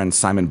 My friend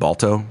Simon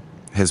Balto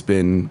has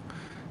been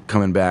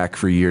coming back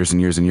for years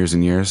and years and years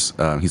and years.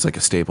 He's like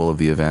a staple of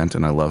the event,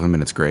 and I love him,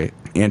 and it's great.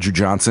 Andrew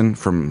Johnson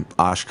from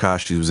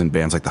Oshkosh. He was in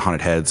bands like the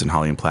Haunted Heads and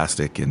Holly and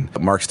Plastic. And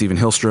Mark Steven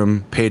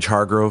Hillstrom. Paige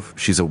Hargrove.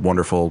 She's a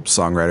wonderful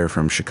songwriter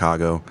from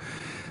Chicago.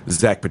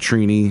 Zach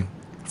Petrini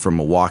from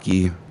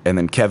Milwaukee. And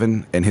then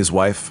Kevin and his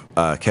wife,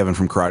 Kevin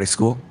from Karate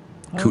School.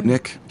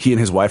 Kutnik. He and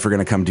his wife are going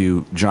to come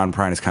do, John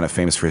Prine is kind of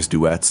famous for his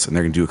duets, and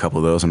they're going to do a couple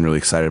of those. I'm really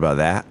excited about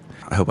that.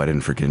 I hope I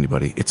didn't forget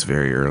anybody. It's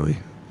very early.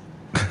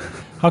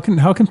 How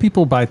can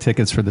people buy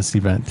tickets for this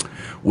event?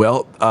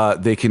 Well,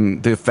 they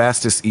can. The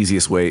fastest,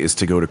 easiest way is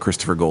to go to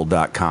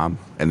ChristopherGold.com,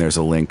 and there's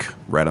a link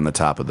right on the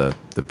top of the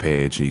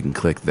page, and you can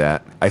click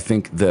that. I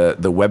think the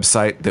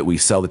website that we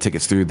sell the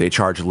tickets through, they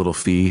charge a little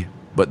fee,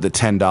 but the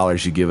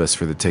 $10 you give us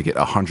for the ticket,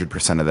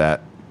 100% of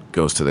that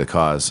goes to the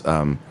cause.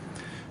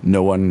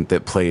 No one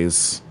that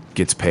plays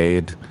gets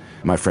paid.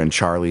 My friend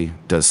Charlie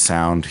does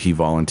sound. He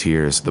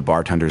volunteers. The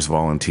bartenders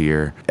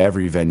volunteer.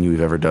 Every venue we've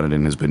ever done it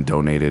in has been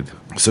donated.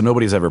 So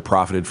nobody's ever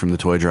profited from the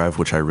toy drive,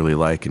 which I really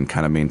like and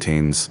kind of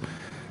maintains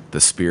the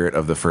spirit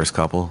of the first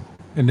couple.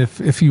 And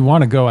if you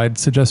want to go, I'd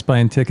suggest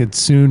buying tickets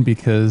soon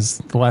because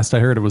the last I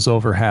heard it was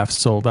over half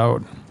sold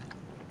out.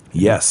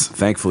 Yes,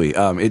 thankfully.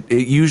 It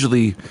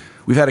usually,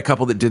 we've had a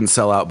couple that didn't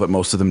sell out, but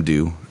most of them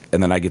do.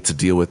 And then I get to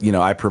deal with, you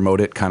know, I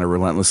promote it kind of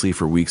relentlessly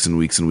for weeks and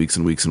weeks and weeks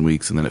and weeks and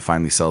weeks, and then it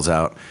finally sells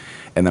out.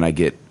 And then I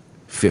get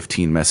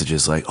 15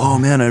 messages like, oh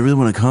man, I really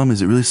want to come.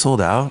 Is it really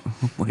sold out?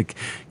 I'm like,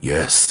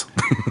 yes.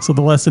 So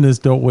the lesson is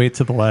don't wait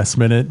to the last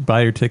minute.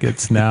 Buy your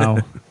tickets now.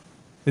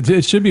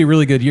 It should be a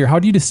really good year. How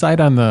do you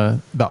decide on the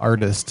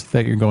artist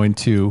that you're going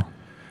to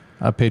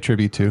pay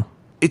tribute to?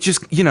 It's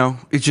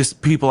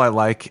just people I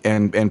like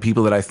and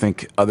people that I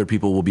think other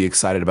people will be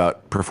excited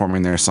about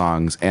performing their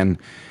songs. And,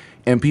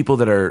 and people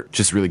that are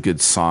just really good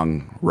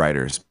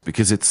songwriters,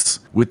 because it's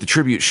with the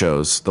tribute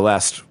shows, the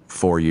last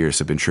 4 years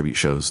have been tribute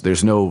shows.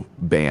 There's no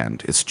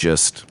band. It's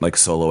just like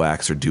solo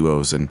acts or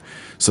duos. And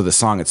so the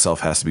song itself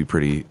has to be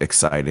pretty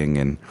exciting.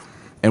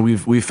 And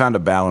we've found a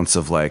balance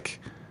of like,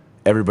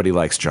 everybody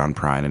likes John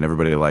Prine and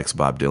everybody likes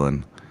Bob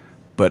Dylan,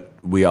 but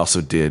we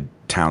also did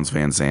Townes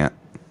Van Zandt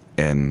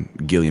and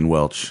Gillian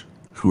Welch,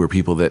 who were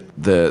people that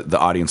the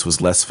audience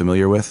was less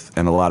familiar with.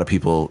 And a lot of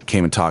people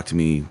came and talked to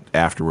me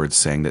afterwards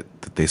saying that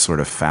they sort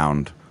of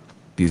found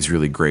these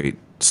really great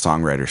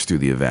songwriters through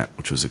the event,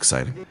 which was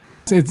exciting.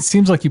 It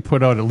seems like you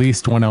put out at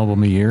least one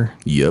album a year.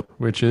 Yep.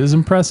 Which is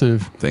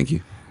impressive. Thank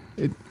you.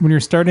 When you're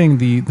starting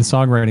the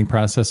songwriting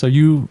process, are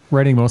you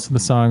writing most of the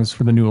songs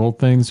for the New Old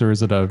Things, or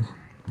is it a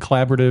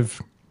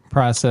collaborative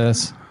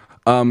process?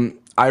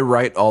 I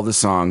write all the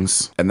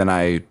songs, and then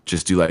I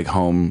just do like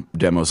home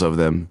demos of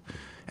them,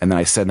 and then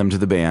I send them to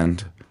the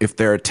band. If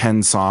there are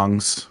 10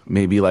 songs,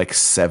 maybe like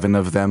 7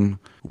 of them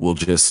we'll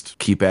just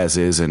keep as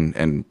is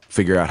and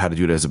figure out how to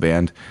do it as a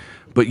band.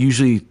 But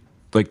usually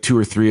like 2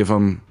 or 3 of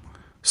them,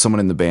 someone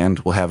in the band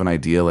will have an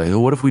idea like, oh,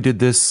 what if we did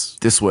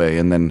this way?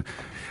 And then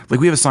like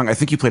we have a song, I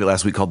think you played it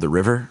last week, called The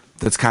River,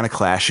 that's kind of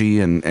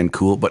clashy and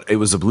cool, but it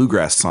was a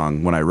bluegrass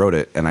song when I wrote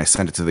it, and I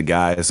sent it to the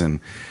guys, and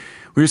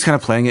we were just kind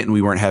of playing it, and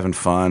we weren't having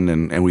fun,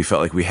 and we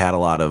felt like we had a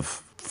lot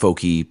of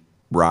folky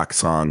rock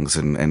songs,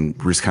 and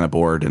we're just kind of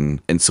bored,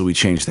 and so we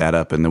changed that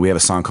up. And then we have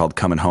a song called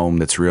Coming Home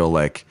that's real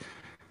like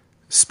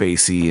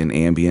spacey and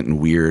ambient and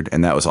weird,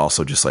 and that was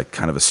also just like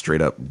kind of a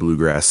straight up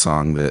bluegrass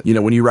song that, you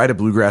know, when you write a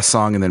bluegrass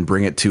song and then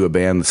bring it to a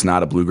band that's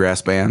not a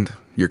bluegrass band,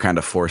 you're kind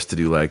of forced to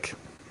do like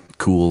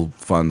cool,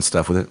 fun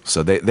stuff with it.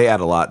 So they add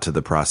a lot to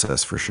the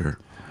process for sure.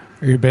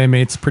 Are your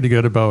bandmates pretty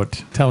good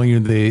about telling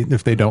you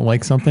if they don't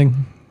like something?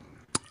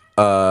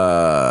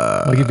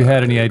 Like if you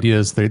had any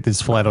ideas, they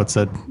just flat out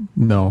said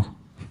no.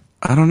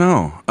 I don't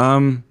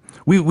know.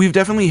 We've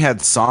definitely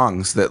had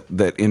songs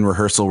that in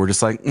rehearsal we're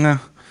just like, nah,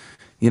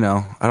 you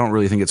know, I don't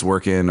really think it's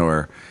working,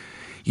 or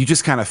you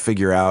just kind of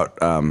figure out,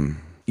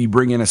 you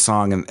bring in a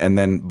song and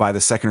then by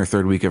the second or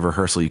third week of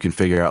rehearsal, you can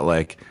figure out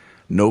like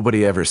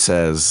nobody ever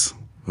says,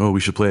 oh,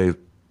 we should play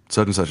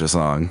such and such a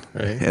song.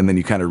 Right. And then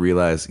you kind of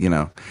realize, you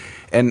know,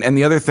 and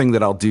the other thing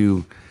that I'll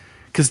do,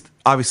 because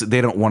obviously they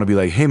don't want to be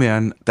like, hey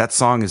man, that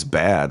song is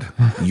bad.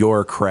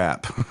 You're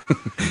crap.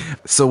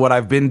 So what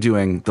I've been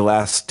doing the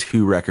last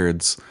 2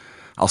 records,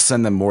 I'll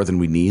send them more than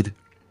we need.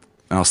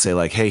 And I'll say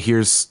like, hey,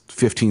 here's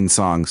 15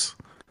 songs.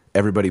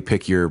 Everybody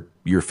pick your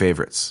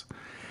favorites.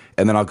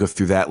 And then I'll go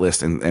through that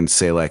list and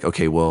say like,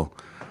 okay, well,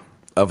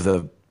 of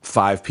the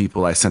 5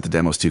 people I sent the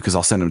demos to, because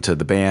I'll send them to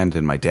the band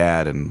and my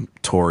dad and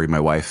Tori, my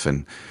wife,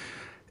 and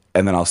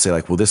then I'll say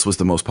like, well, this was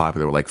the most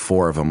popular. Like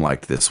 4 of them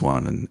liked this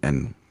one,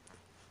 and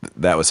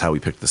that was how we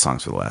picked the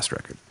songs for the last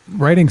record.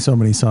 Writing so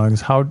many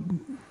songs, how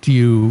do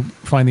you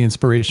find the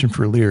inspiration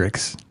for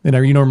lyrics? And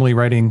are you normally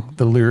writing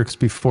the lyrics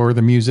before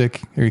the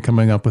music? Are you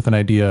coming up with an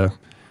idea?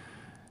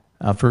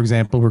 For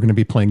example, we're going to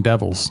be playing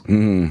Devils. I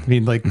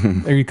mean, like,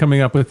 are you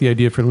coming up with the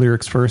idea for the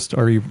lyrics first,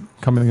 or are you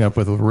coming up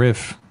with a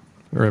riff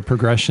or a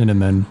progression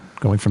and then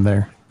going from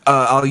there?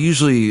 I'll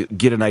usually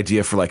get an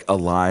idea for like a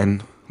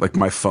line. Like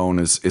my phone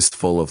is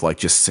full of like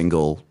just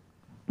single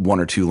 1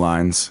 or 2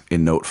 lines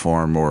in note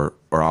form, or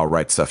I'll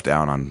write stuff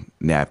down on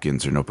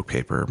napkins or notebook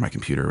paper or my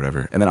computer or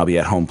whatever. And then I'll be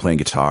at home playing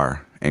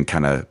guitar and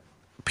kind of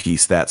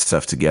piece that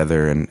stuff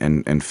together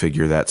and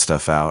figure that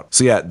stuff out.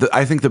 So yeah,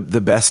 I think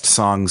the best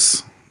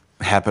songs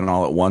happen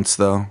all at once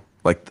though.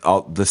 Like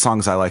all the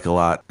songs I like a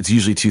lot, it's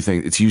usually 2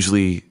 things. It's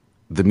usually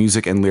the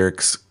music and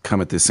lyrics come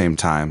at the same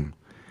time.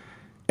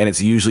 And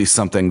it's usually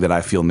something that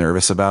I feel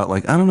nervous about.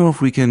 Like, I don't know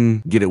if we can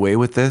get away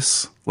with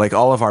this. Like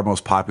all of our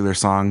most popular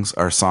songs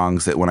are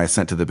songs that when I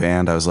sent to the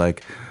band, I was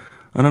like,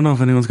 I don't know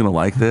if anyone's going to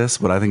like this,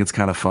 but I think it's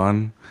kind of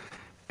fun.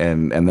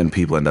 And then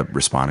people end up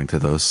responding to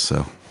those.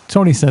 So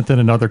Tony sent in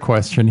another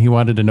question. He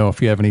wanted to know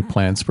if you have any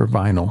plans for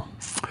vinyl.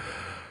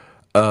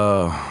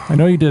 I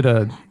know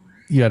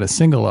you had a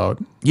single out.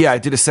 Yeah, I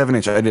did a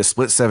 7-inch. I did a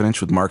split 7-inch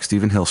with Mark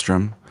Steven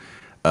Hillstrom.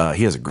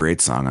 He has a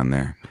great song on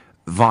there.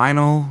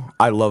 Vinyl,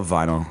 I love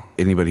vinyl.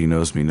 Anybody who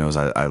knows me knows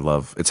I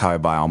love, it's how I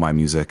buy all my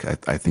music.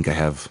 I think I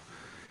have,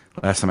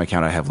 last time I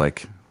counted, I have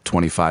like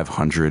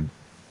 2,500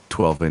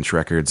 12-inch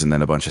records and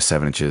then a bunch of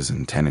 7-inches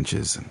and 10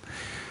 inches. And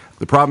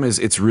the problem is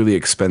it's really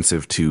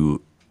expensive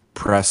to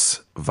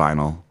press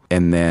vinyl,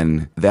 and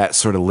then that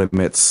sort of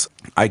limits,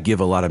 I give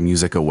a lot of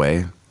music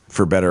away,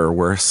 for better or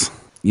worse.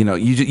 You know,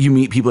 you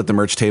meet people at the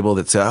merch table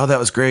that say, oh, that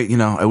was great, you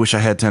know, I wish I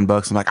had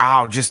 $10. I'm like,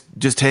 oh,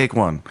 just take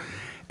one.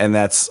 And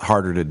that's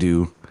harder to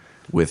do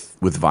with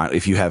vinyl.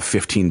 If you have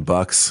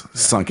 $15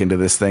 sunk into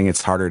this thing,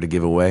 it's harder to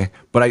give away.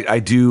 But I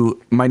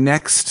do, my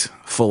next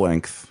full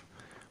length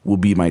will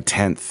be my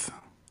 10th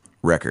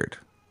record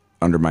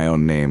under my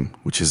own name,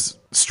 which is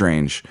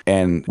strange.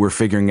 And we're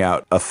figuring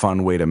out a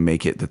fun way to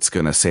make it that's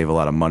going to save a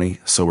lot of money.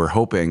 So we're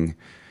hoping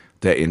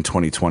that in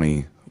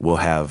 2020 we'll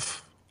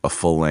have a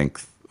full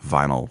length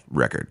vinyl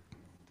record.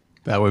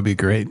 That would be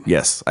great.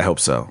 Yes, I hope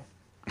so.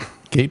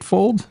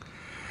 Gatefold?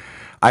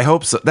 I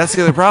hope so. That's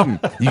the other problem.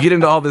 You get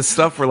into all this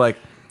stuff where like,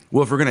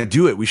 well, if we're gonna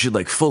do it, we should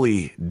like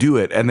fully do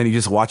it, and then you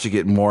just watch it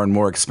get more and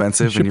more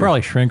expensive. You should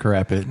probably shrink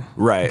wrap it,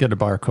 right? Get a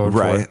barcode,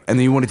 right? For it. And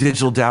then you want a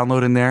digital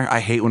download in there. I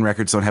hate when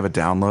records don't have a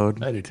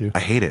download. I do too. I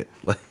hate it.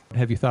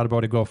 Have you thought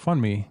about a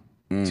GoFundMe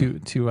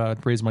to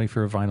raise money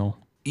for a vinyl?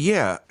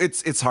 Yeah,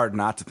 it's hard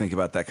not to think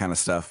about that kind of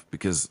stuff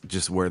because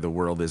just where the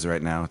world is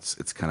right now,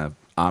 it's kind of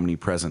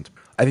omnipresent.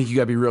 I think you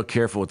got to be real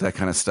careful with that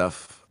kind of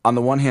stuff. On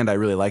the one hand, I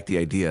really like the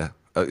idea.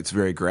 It's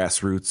very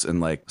grassroots,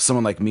 and like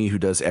someone like me who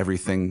does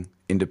everything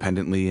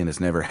independently and has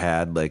never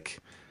had like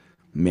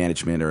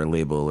management or a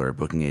label or a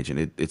booking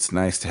agent. It's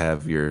nice to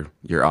have your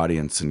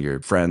audience and your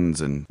friends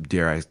and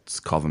dare I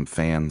call them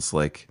fans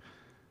like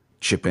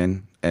chip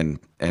in and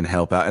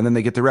help out, and then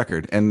they get the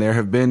record. And there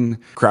have been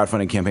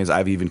crowdfunding campaigns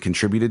I've even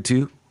contributed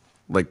to,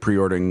 like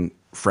pre-ordering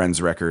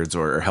friends' records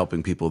or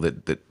helping people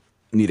that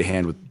need a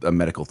hand with a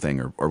medical thing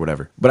or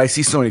whatever. But I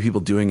see so many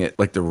people doing it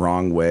like the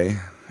wrong way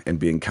and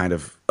being kind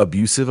of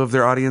abusive of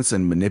their audience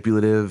and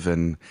manipulative.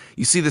 And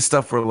you see this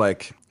stuff where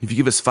like, if you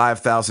give us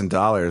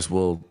 $5,000,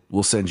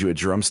 we'll send you a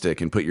drumstick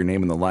and put your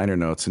name in the liner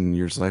notes. And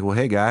you're just like, well,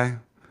 hey guy,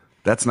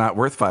 that's not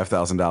worth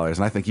 $5,000.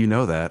 And I think you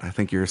know that. I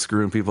think you're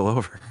screwing people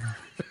over.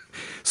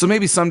 So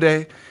maybe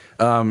someday,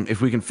 if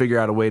we can figure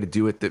out a way to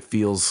do it that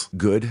feels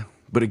good.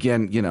 But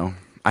again, you know,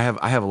 I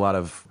have a lot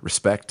of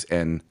respect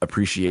and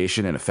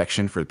appreciation and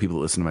affection for the people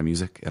that listen to my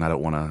music, and I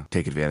don't want to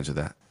take advantage of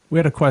that. We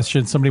had a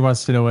question. Somebody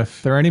wants to know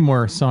if there are any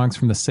more songs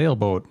from The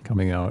Sailboat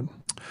coming out.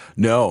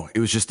 No,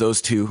 it was just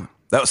those two.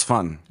 That was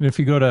fun. And if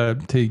you go to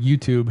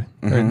YouTube,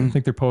 I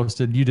think they're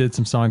posted, you did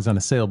some songs on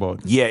a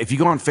sailboat. Yeah, if you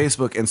go on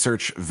Facebook and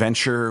search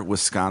Venture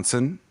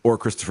Wisconsin or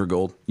Christopher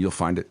Gold, you'll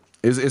find it.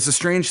 It's a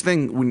strange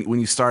thing when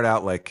you start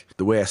out like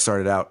the way I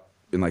started out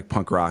in like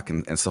punk rock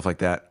and stuff like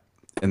that.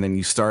 And then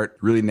you start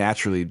really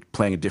naturally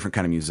playing a different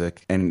kind of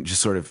music, and it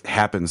just sort of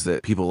happens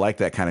that people like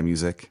that kind of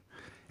music.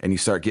 And you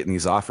start getting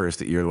these offers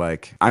that you're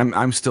like,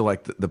 I'm still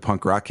like the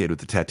punk rock kid with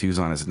the tattoos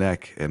on his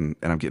neck, and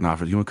I'm getting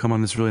offered, you want to come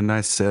on this really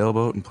nice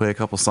sailboat and play a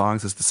couple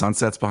songs as the sun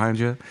sets behind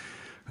you? And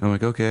I'm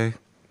like, okay,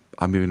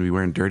 I'm going to be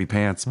wearing dirty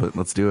pants, but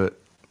let's do it.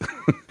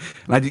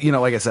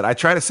 And like I said, I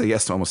try to say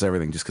yes to almost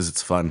everything just because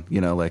it's fun.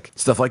 Like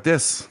stuff like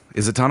this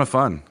is a ton of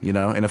fun.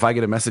 And if I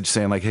get a message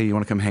saying like, hey, you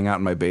want to come hang out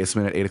in my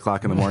basement at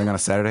 8:00 in the morning on a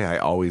Saturday, I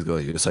always go,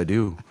 yes, I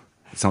do.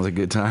 It sounds like a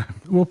good time.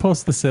 We'll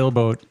post the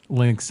sailboat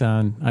links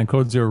on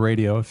Code Zero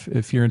Radio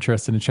if you're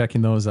interested in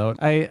checking those out.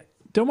 I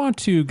don't want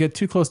to get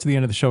too close to the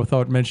end of the show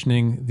without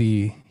mentioning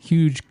the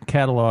huge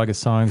catalog of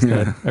songs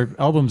that or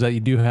albums that you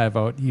do have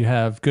out. You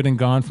have Good and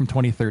Gone from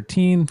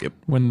 2013, Yep.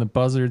 When the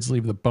Buzzards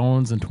Leave the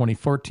Bones in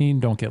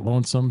 2014, Don't Get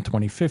Lonesome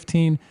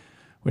 2015,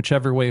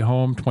 Whichever Way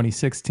Home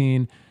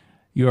 2016,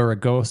 You Are a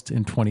Ghost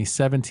in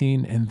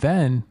 2017, and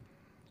then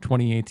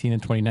 2018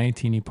 and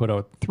 2019, he put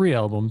out 3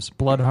 albums,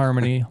 Blood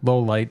Harmony, Low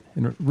Light,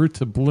 and Root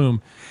to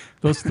Bloom.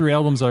 Those 3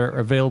 albums are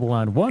available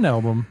on one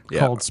album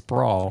called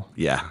Sprawl.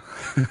 Yeah.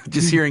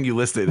 Just hearing you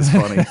list it is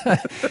funny. Can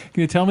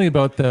you tell me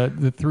about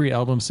the 3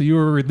 albums? So you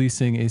were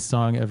releasing a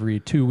song every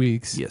 2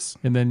 weeks. Yes.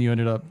 And then you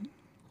ended up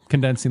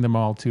condensing them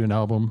all to an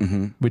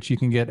album, which you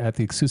can get at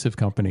the Exclusive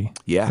Company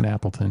in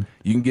Appleton.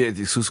 You can get it at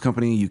the Exclusive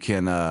Company. You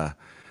can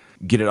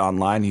get it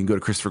online. You can go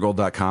to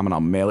ChristopherGold.com and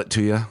I'll mail it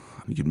to you.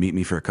 You can meet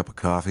me for a cup of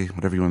coffee,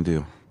 whatever you want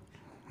to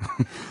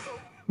do.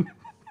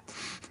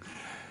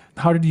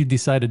 How did you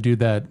decide to do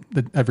that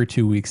every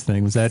 2 weeks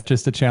thing? Was that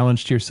just a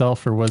challenge to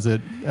yourself, or was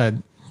it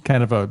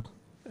kind of a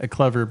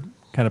clever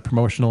kind of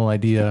promotional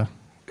idea?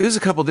 It was a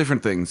couple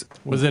different things.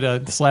 Was it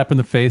a slap in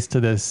the face to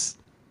this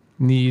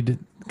need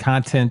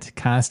content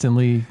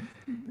constantly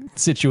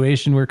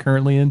situation we're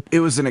currently in? It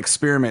was an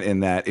experiment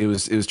in that it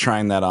was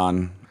trying that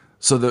on.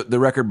 So the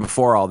record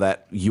before all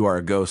that, You Are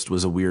a Ghost,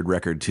 was a weird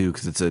record too,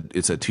 because it's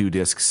a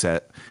 2-disc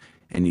set,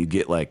 and you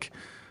get like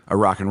a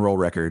rock and roll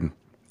record,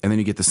 and then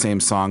you get the same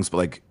songs but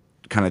like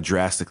kind of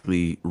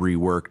drastically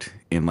reworked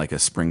in like a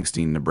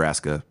Springsteen,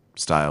 Nebraska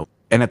style.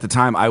 And at the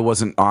time, I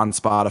wasn't on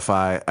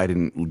Spotify. I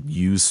didn't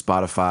use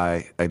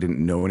Spotify. I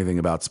didn't know anything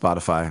about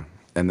Spotify.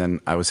 And then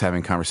I was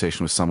having a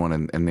conversation with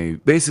someone, and they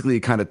basically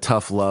kind of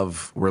tough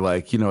love were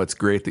like, it's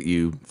great that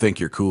you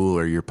think you're cool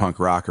or you're punk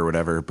rock or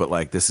whatever, but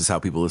like this is how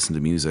people listen to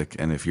music.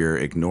 And if you're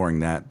ignoring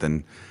that,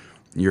 then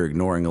you're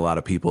ignoring a lot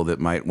of people that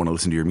might want to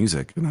listen to your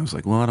music. And I was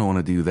like, well, I don't want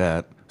to do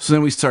that. So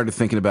then we started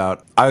thinking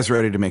about, I was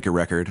ready to make a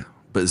record,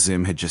 but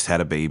Zim had just had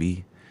a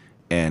baby.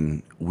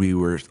 And we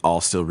were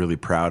all still really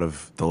proud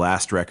of the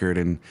last record.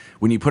 And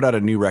when you put out a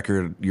new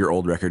record, your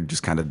old record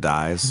just kind of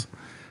dies.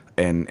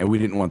 And we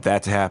didn't want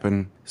that to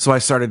happen. So I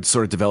started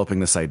sort of developing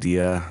this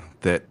idea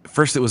that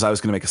first I was going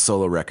to make a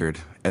solo record.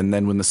 And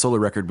then when the solo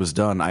record was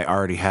done, I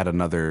already had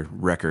another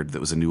record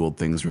that was a New Old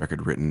Things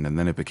record written. And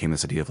then it became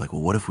this idea of like,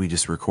 well, what if we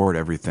just record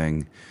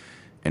everything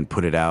and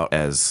put it out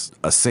as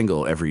a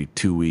single every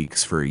 2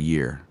 weeks for a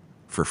year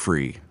for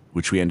free,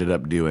 which we ended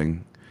up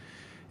doing.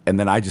 And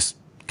then I just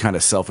kind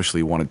of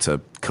selfishly wanted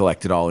to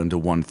collect it all into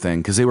one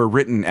thing because they were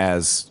written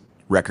as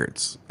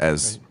records,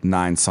 as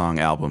 9-song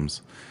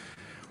albums.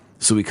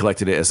 So we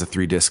collected it as a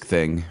 3-disc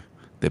thing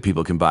that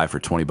people can buy for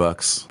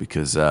 $20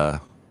 because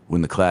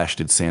when the Clash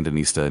did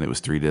Sandinista and it was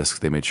 3 discs,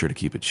 they made sure to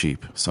keep it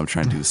cheap. So I'm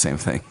trying to do the same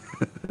thing.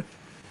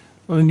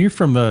 Well, and you're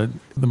from the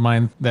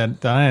mind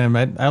that I am.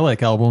 I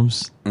like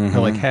albums. I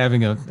like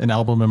having an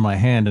album in my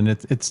hand, and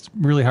it's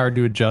really hard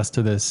to adjust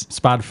to this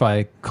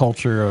Spotify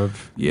culture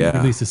of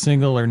release a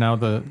single, or now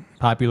the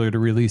popular to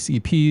release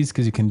EPs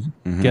because you can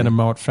get them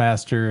out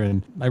faster.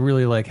 And I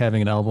really like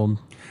having an album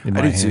in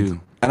my hand. I do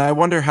too. And I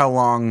wonder how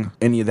long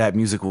any of that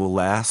music will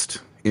last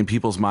in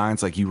people's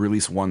minds. Like, you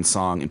release one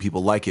song and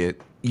people like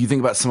it. You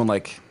think about someone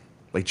like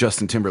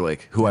Justin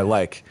Timberlake, who I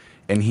like,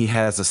 and he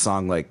has a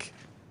song like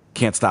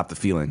Can't Stop the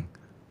Feeling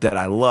that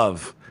I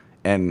love,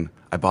 and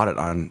I bought it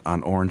on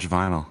orange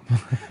vinyl,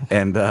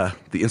 and the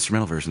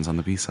instrumental version's on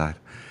the B-side.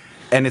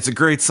 And it's a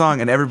great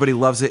song, and everybody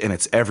loves it, and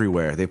it's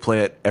everywhere. They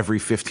play it every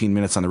 15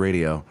 minutes on the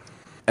radio,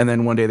 and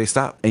then one day they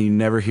stop, and you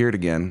never hear it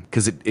again,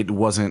 because it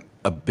wasn't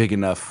a big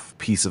enough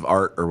piece of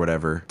art or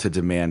whatever to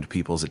demand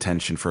people's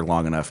attention for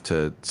long enough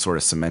to sort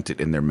of cement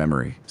it in their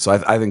memory. So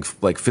I think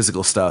like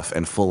physical stuff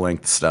and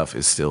full-length stuff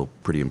is still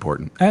pretty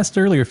important. I asked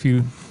earlier if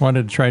you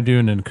wanted to try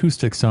doing an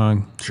acoustic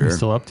song. Sure. You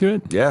still up to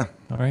it? Yeah.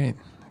 All right.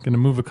 Going to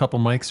move a couple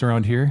mics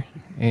around here,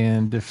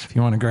 and if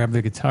you want to grab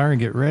the guitar and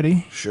get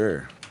ready.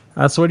 Sure.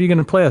 So what are you going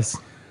to play us?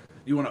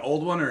 You want an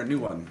old one or a new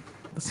one?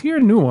 Let's hear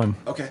a new one.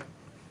 Okay.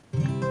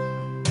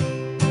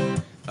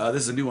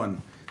 This is a new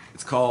one.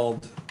 It's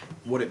called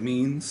What It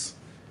Means,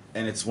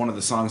 and it's one of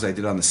the songs I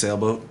did on the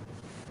sailboat.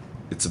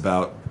 It's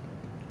about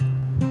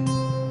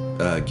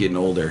getting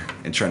older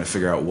and trying to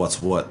figure out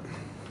what's what.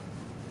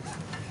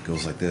 It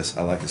goes like this.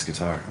 I like this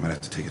guitar. I might have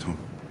to take it home.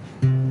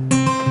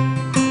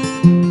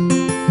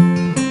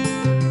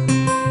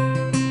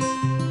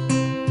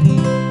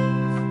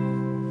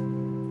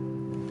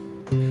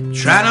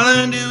 Trying to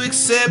learn to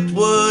accept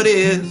what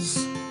is,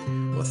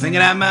 while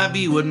thinking I might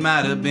be what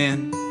might have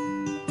been.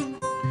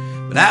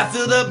 But I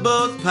filled up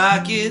both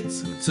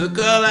pockets and took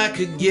all I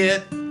could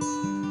get.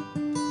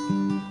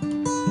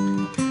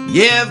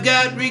 Yeah, I've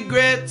got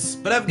regrets,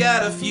 but I've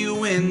got a few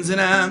wins, and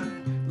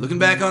I'm looking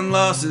back on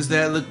losses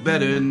that look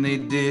better than they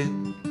did.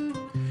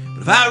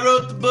 But if I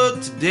wrote the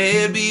book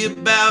today, it'd be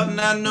about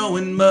not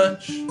knowing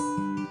much.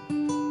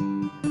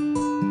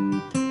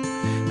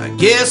 I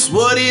guess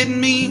what it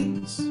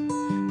means,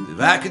 if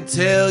I could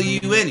tell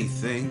you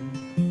anything,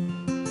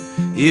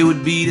 it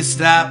would be to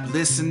stop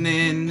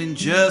listening and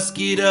just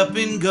get up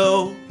and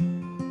go.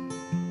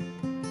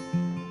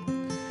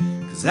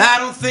 'Cause I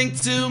don't think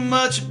too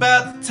much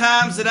about the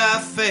times that I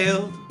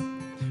failed,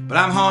 but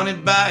I'm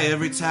haunted by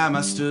every time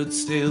I stood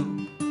still.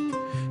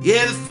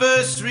 Yeah, the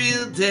first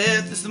real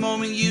death is the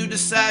moment you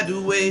decide to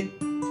wait.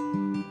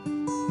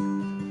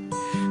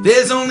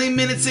 There's only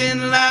minutes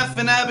in life,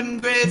 and I've been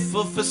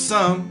grateful for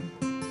some,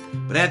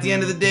 but at the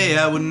end of the day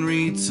I wouldn't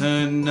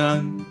return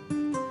none.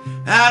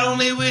 I'd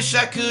only wish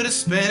I could have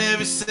spent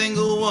every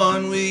single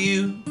one with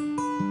you.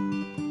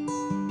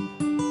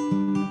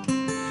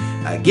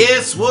 I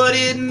guess what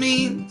it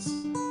means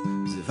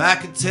is if I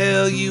could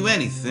tell you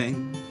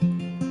anything,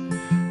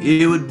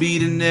 it would be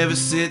to never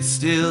sit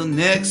still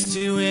next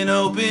to an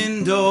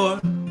open door.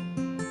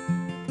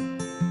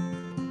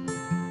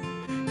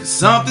 'Cause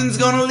something's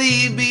gonna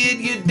leave, be it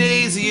your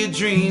days or your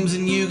dreams,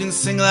 and you can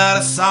sing a lot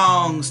of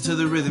songs to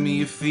the rhythm of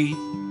your feet.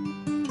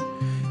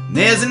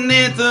 There's an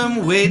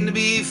anthem waiting to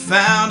be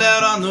found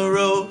out on the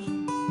road.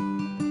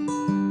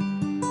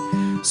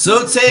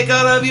 So take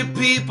all of your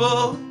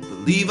people,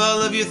 but leave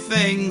all of your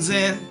things,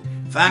 and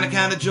find a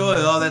kind of joy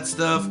all that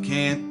stuff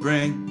can't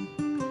bring.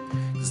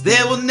 'Cause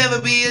there will never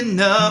be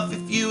enough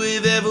if you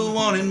have ever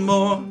wanted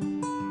more.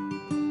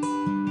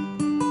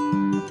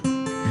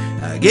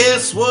 I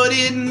guess what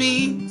it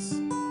means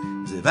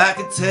is if I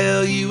could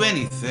tell you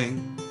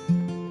anything,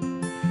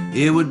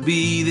 it would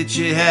be that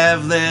you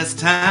have less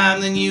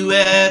time than you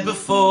had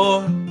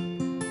before.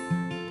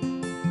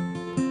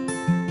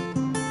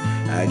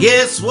 I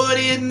guess what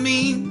it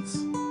means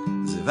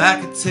is if I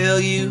could tell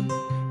you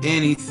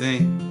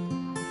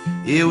anything,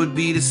 it would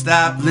be to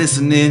stop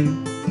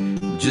listening,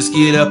 just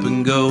get up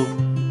and go.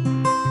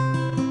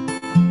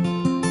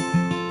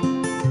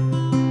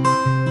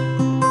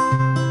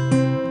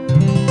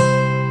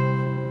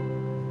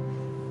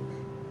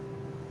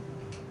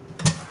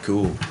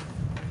 Cool.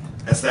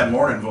 That's that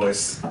morning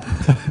voice.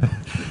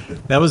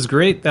 That was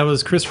great. That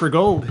was Christopher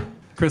Gold.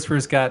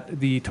 Christopher's got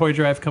the toy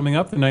drive coming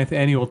up, the 9th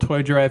annual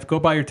toy drive. Go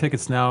buy your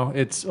tickets now.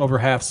 It's over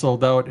half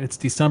sold out. It's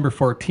December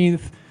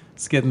 14th.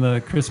 It's getting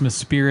the Christmas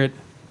spirit.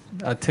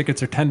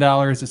 Tickets are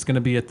 $10. It's going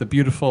to be at the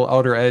beautiful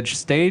Outer Edge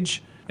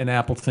stage in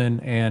Appleton,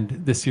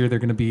 and this year they're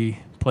going to be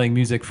playing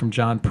music from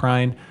John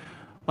Prine.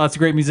 Lots of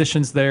great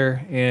musicians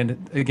there,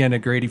 and again, a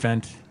great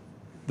event.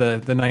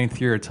 The 9th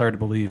year, it's hard to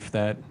believe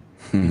that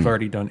you've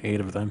already done 8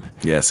 of them.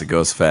 Yes, it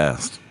goes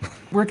fast.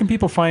 Where can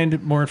people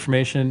find more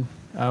information,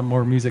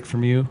 more music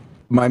from you?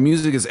 My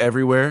music is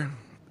everywhere,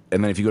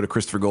 and then if you go to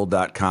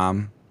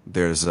ChristopherGold.com,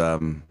 there's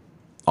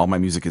all my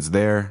music is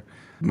there.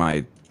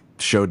 My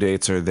show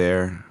dates are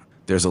there.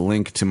 There's a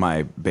link to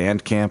my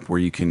Bandcamp where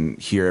you can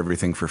hear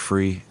everything for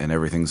free, and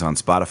everything's on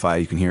Spotify.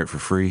 You can hear it for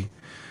free.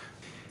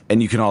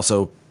 And you can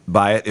also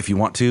buy it if you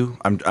want to.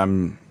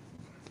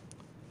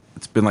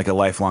 It's been like a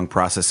lifelong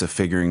process of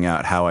figuring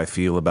out how I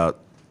feel about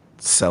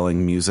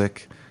selling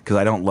music, because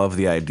I don't love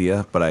the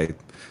idea, but I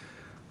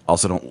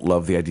also don't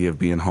love the idea of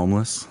being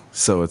homeless.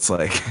 So it's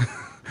like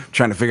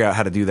trying to figure out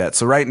how to do that.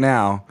 So right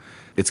now,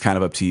 it's kind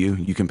of up to you.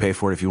 You can pay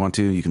for it if you want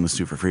to. You can listen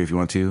to it for free if you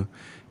want to.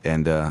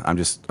 And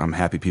I'm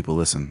happy people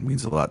listen. It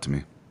means a lot to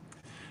me.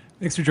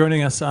 Thanks for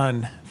joining us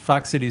on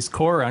Fox Cities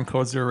Core on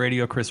Code Zero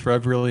Radio, Christopher.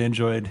 I've really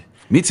enjoyed.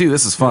 Me too.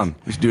 This is fun.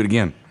 We should do it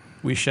again.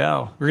 We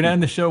shall. We're going to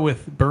end the show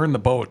with Burn the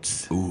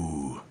Boats.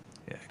 Ooh.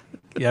 Yeah,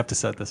 you have to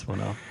set this one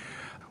up.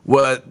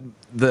 Well,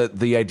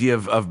 the idea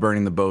of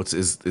burning the boats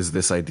is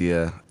this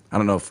idea. I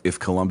don't know if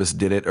Columbus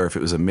did it or if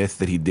it was a myth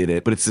that he did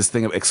it, but it's this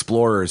thing of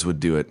explorers would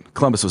do it.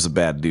 Columbus was a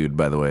bad dude,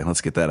 by the way. Let's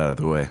get that out of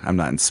the way. I'm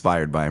not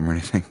inspired by him or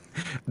anything.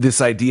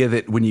 This idea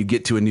that when you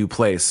get to a new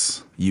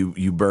place,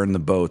 you burn the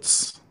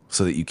boats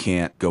so that you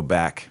can't go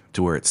back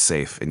to where it's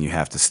safe, and you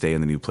have to stay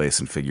in the new place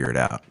and figure it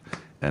out.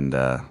 And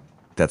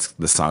that's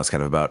the song's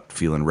kind of about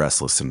feeling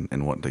restless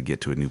and wanting to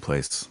get to a new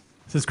place.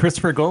 This is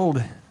Christopher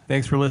Gold.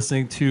 Thanks for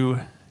listening to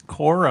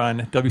Core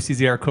on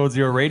WCZR Code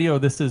Zero Radio.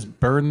 This is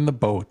Burn the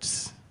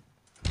Boats.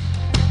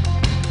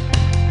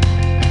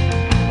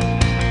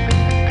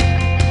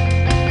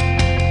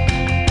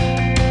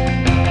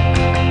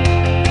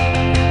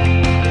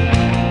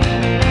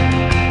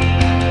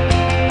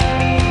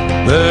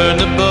 Burn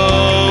the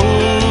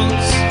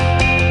boats,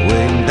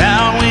 weighing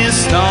down with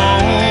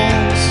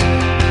stones.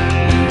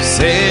 We've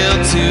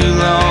sailed too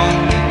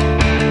long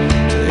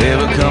to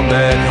ever come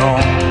back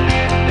home.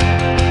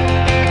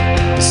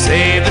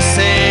 Save the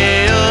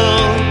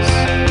sails,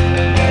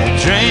 that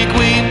drink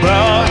we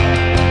brought.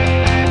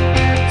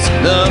 It's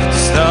enough to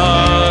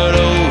start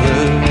over.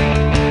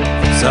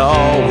 It's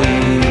all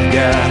we've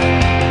got.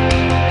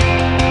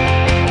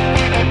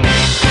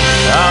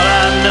 All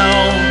I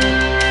know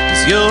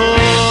is you're.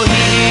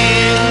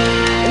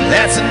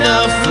 That's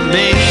enough for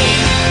me.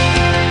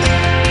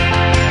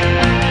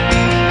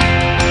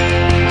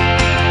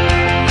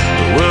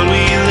 The world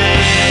we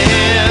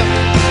live,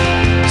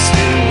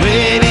 still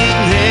waiting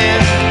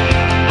here,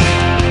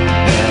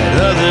 that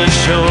other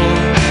shore,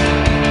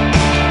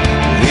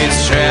 with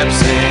its traps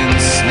and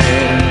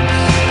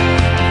snares.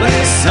 But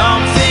there's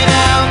something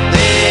out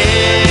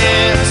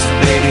there, so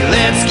baby,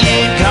 let's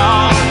get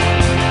gone.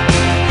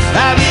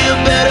 I feel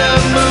better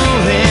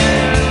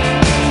moving,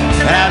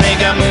 I think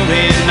I'm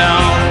moving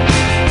on.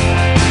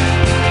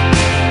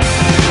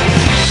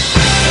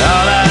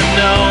 All I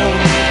know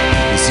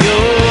is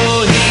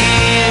you're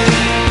here,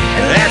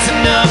 and that's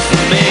enough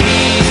for me.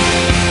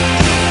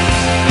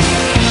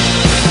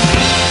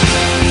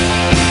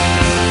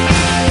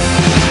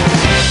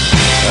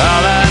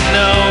 All I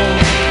know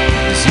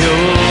is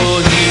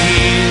you're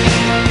here,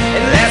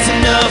 and that's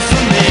enough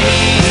for me.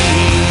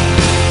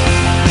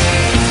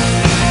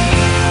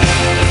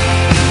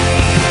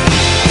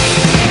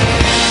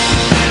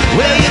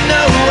 Well, you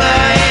know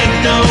I ain't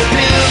no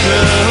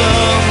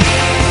pilgrim.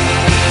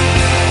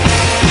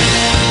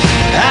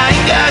 I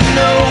ain't got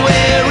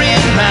nowhere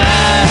in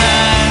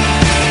mind,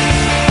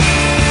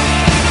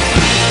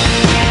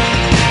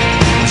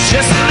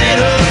 just a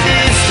little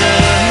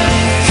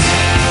distance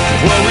from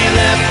what we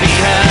left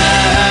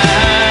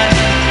behind,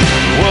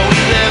 what we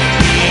left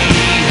behind.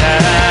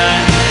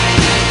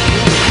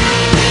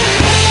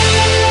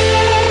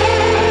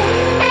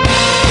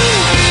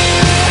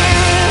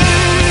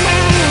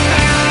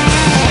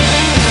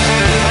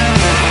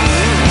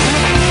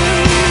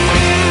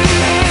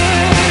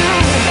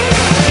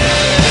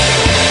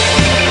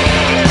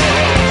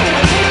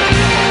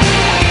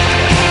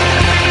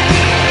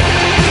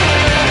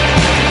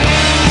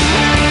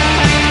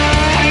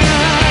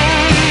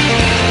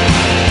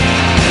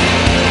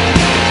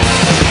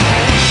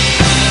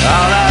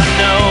 All I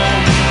know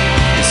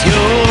is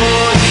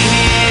you're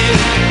here,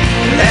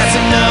 and that's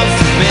enough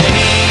for me.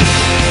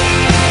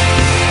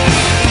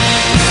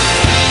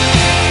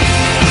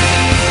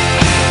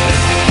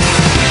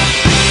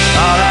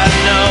 All I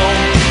know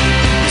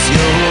is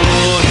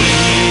you're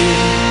here,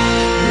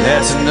 and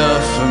that's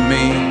enough for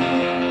me.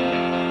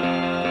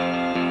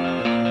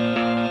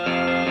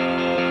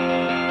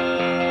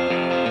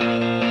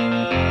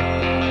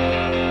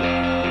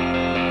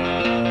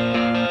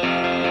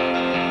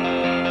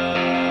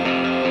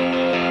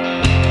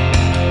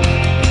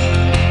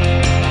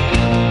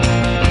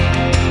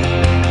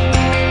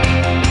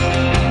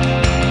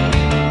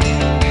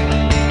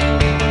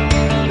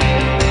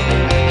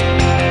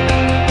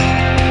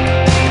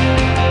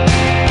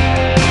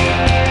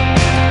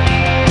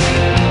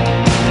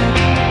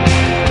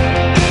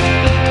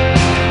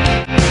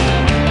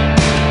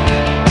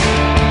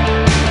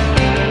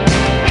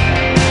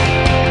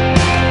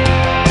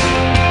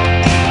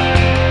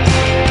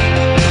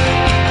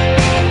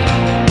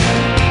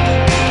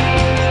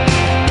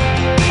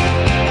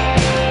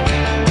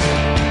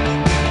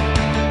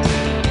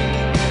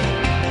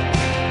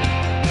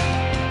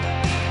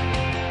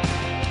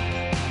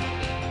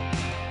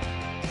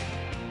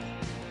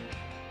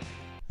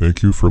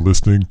 Thank you for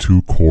listening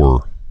to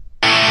Core.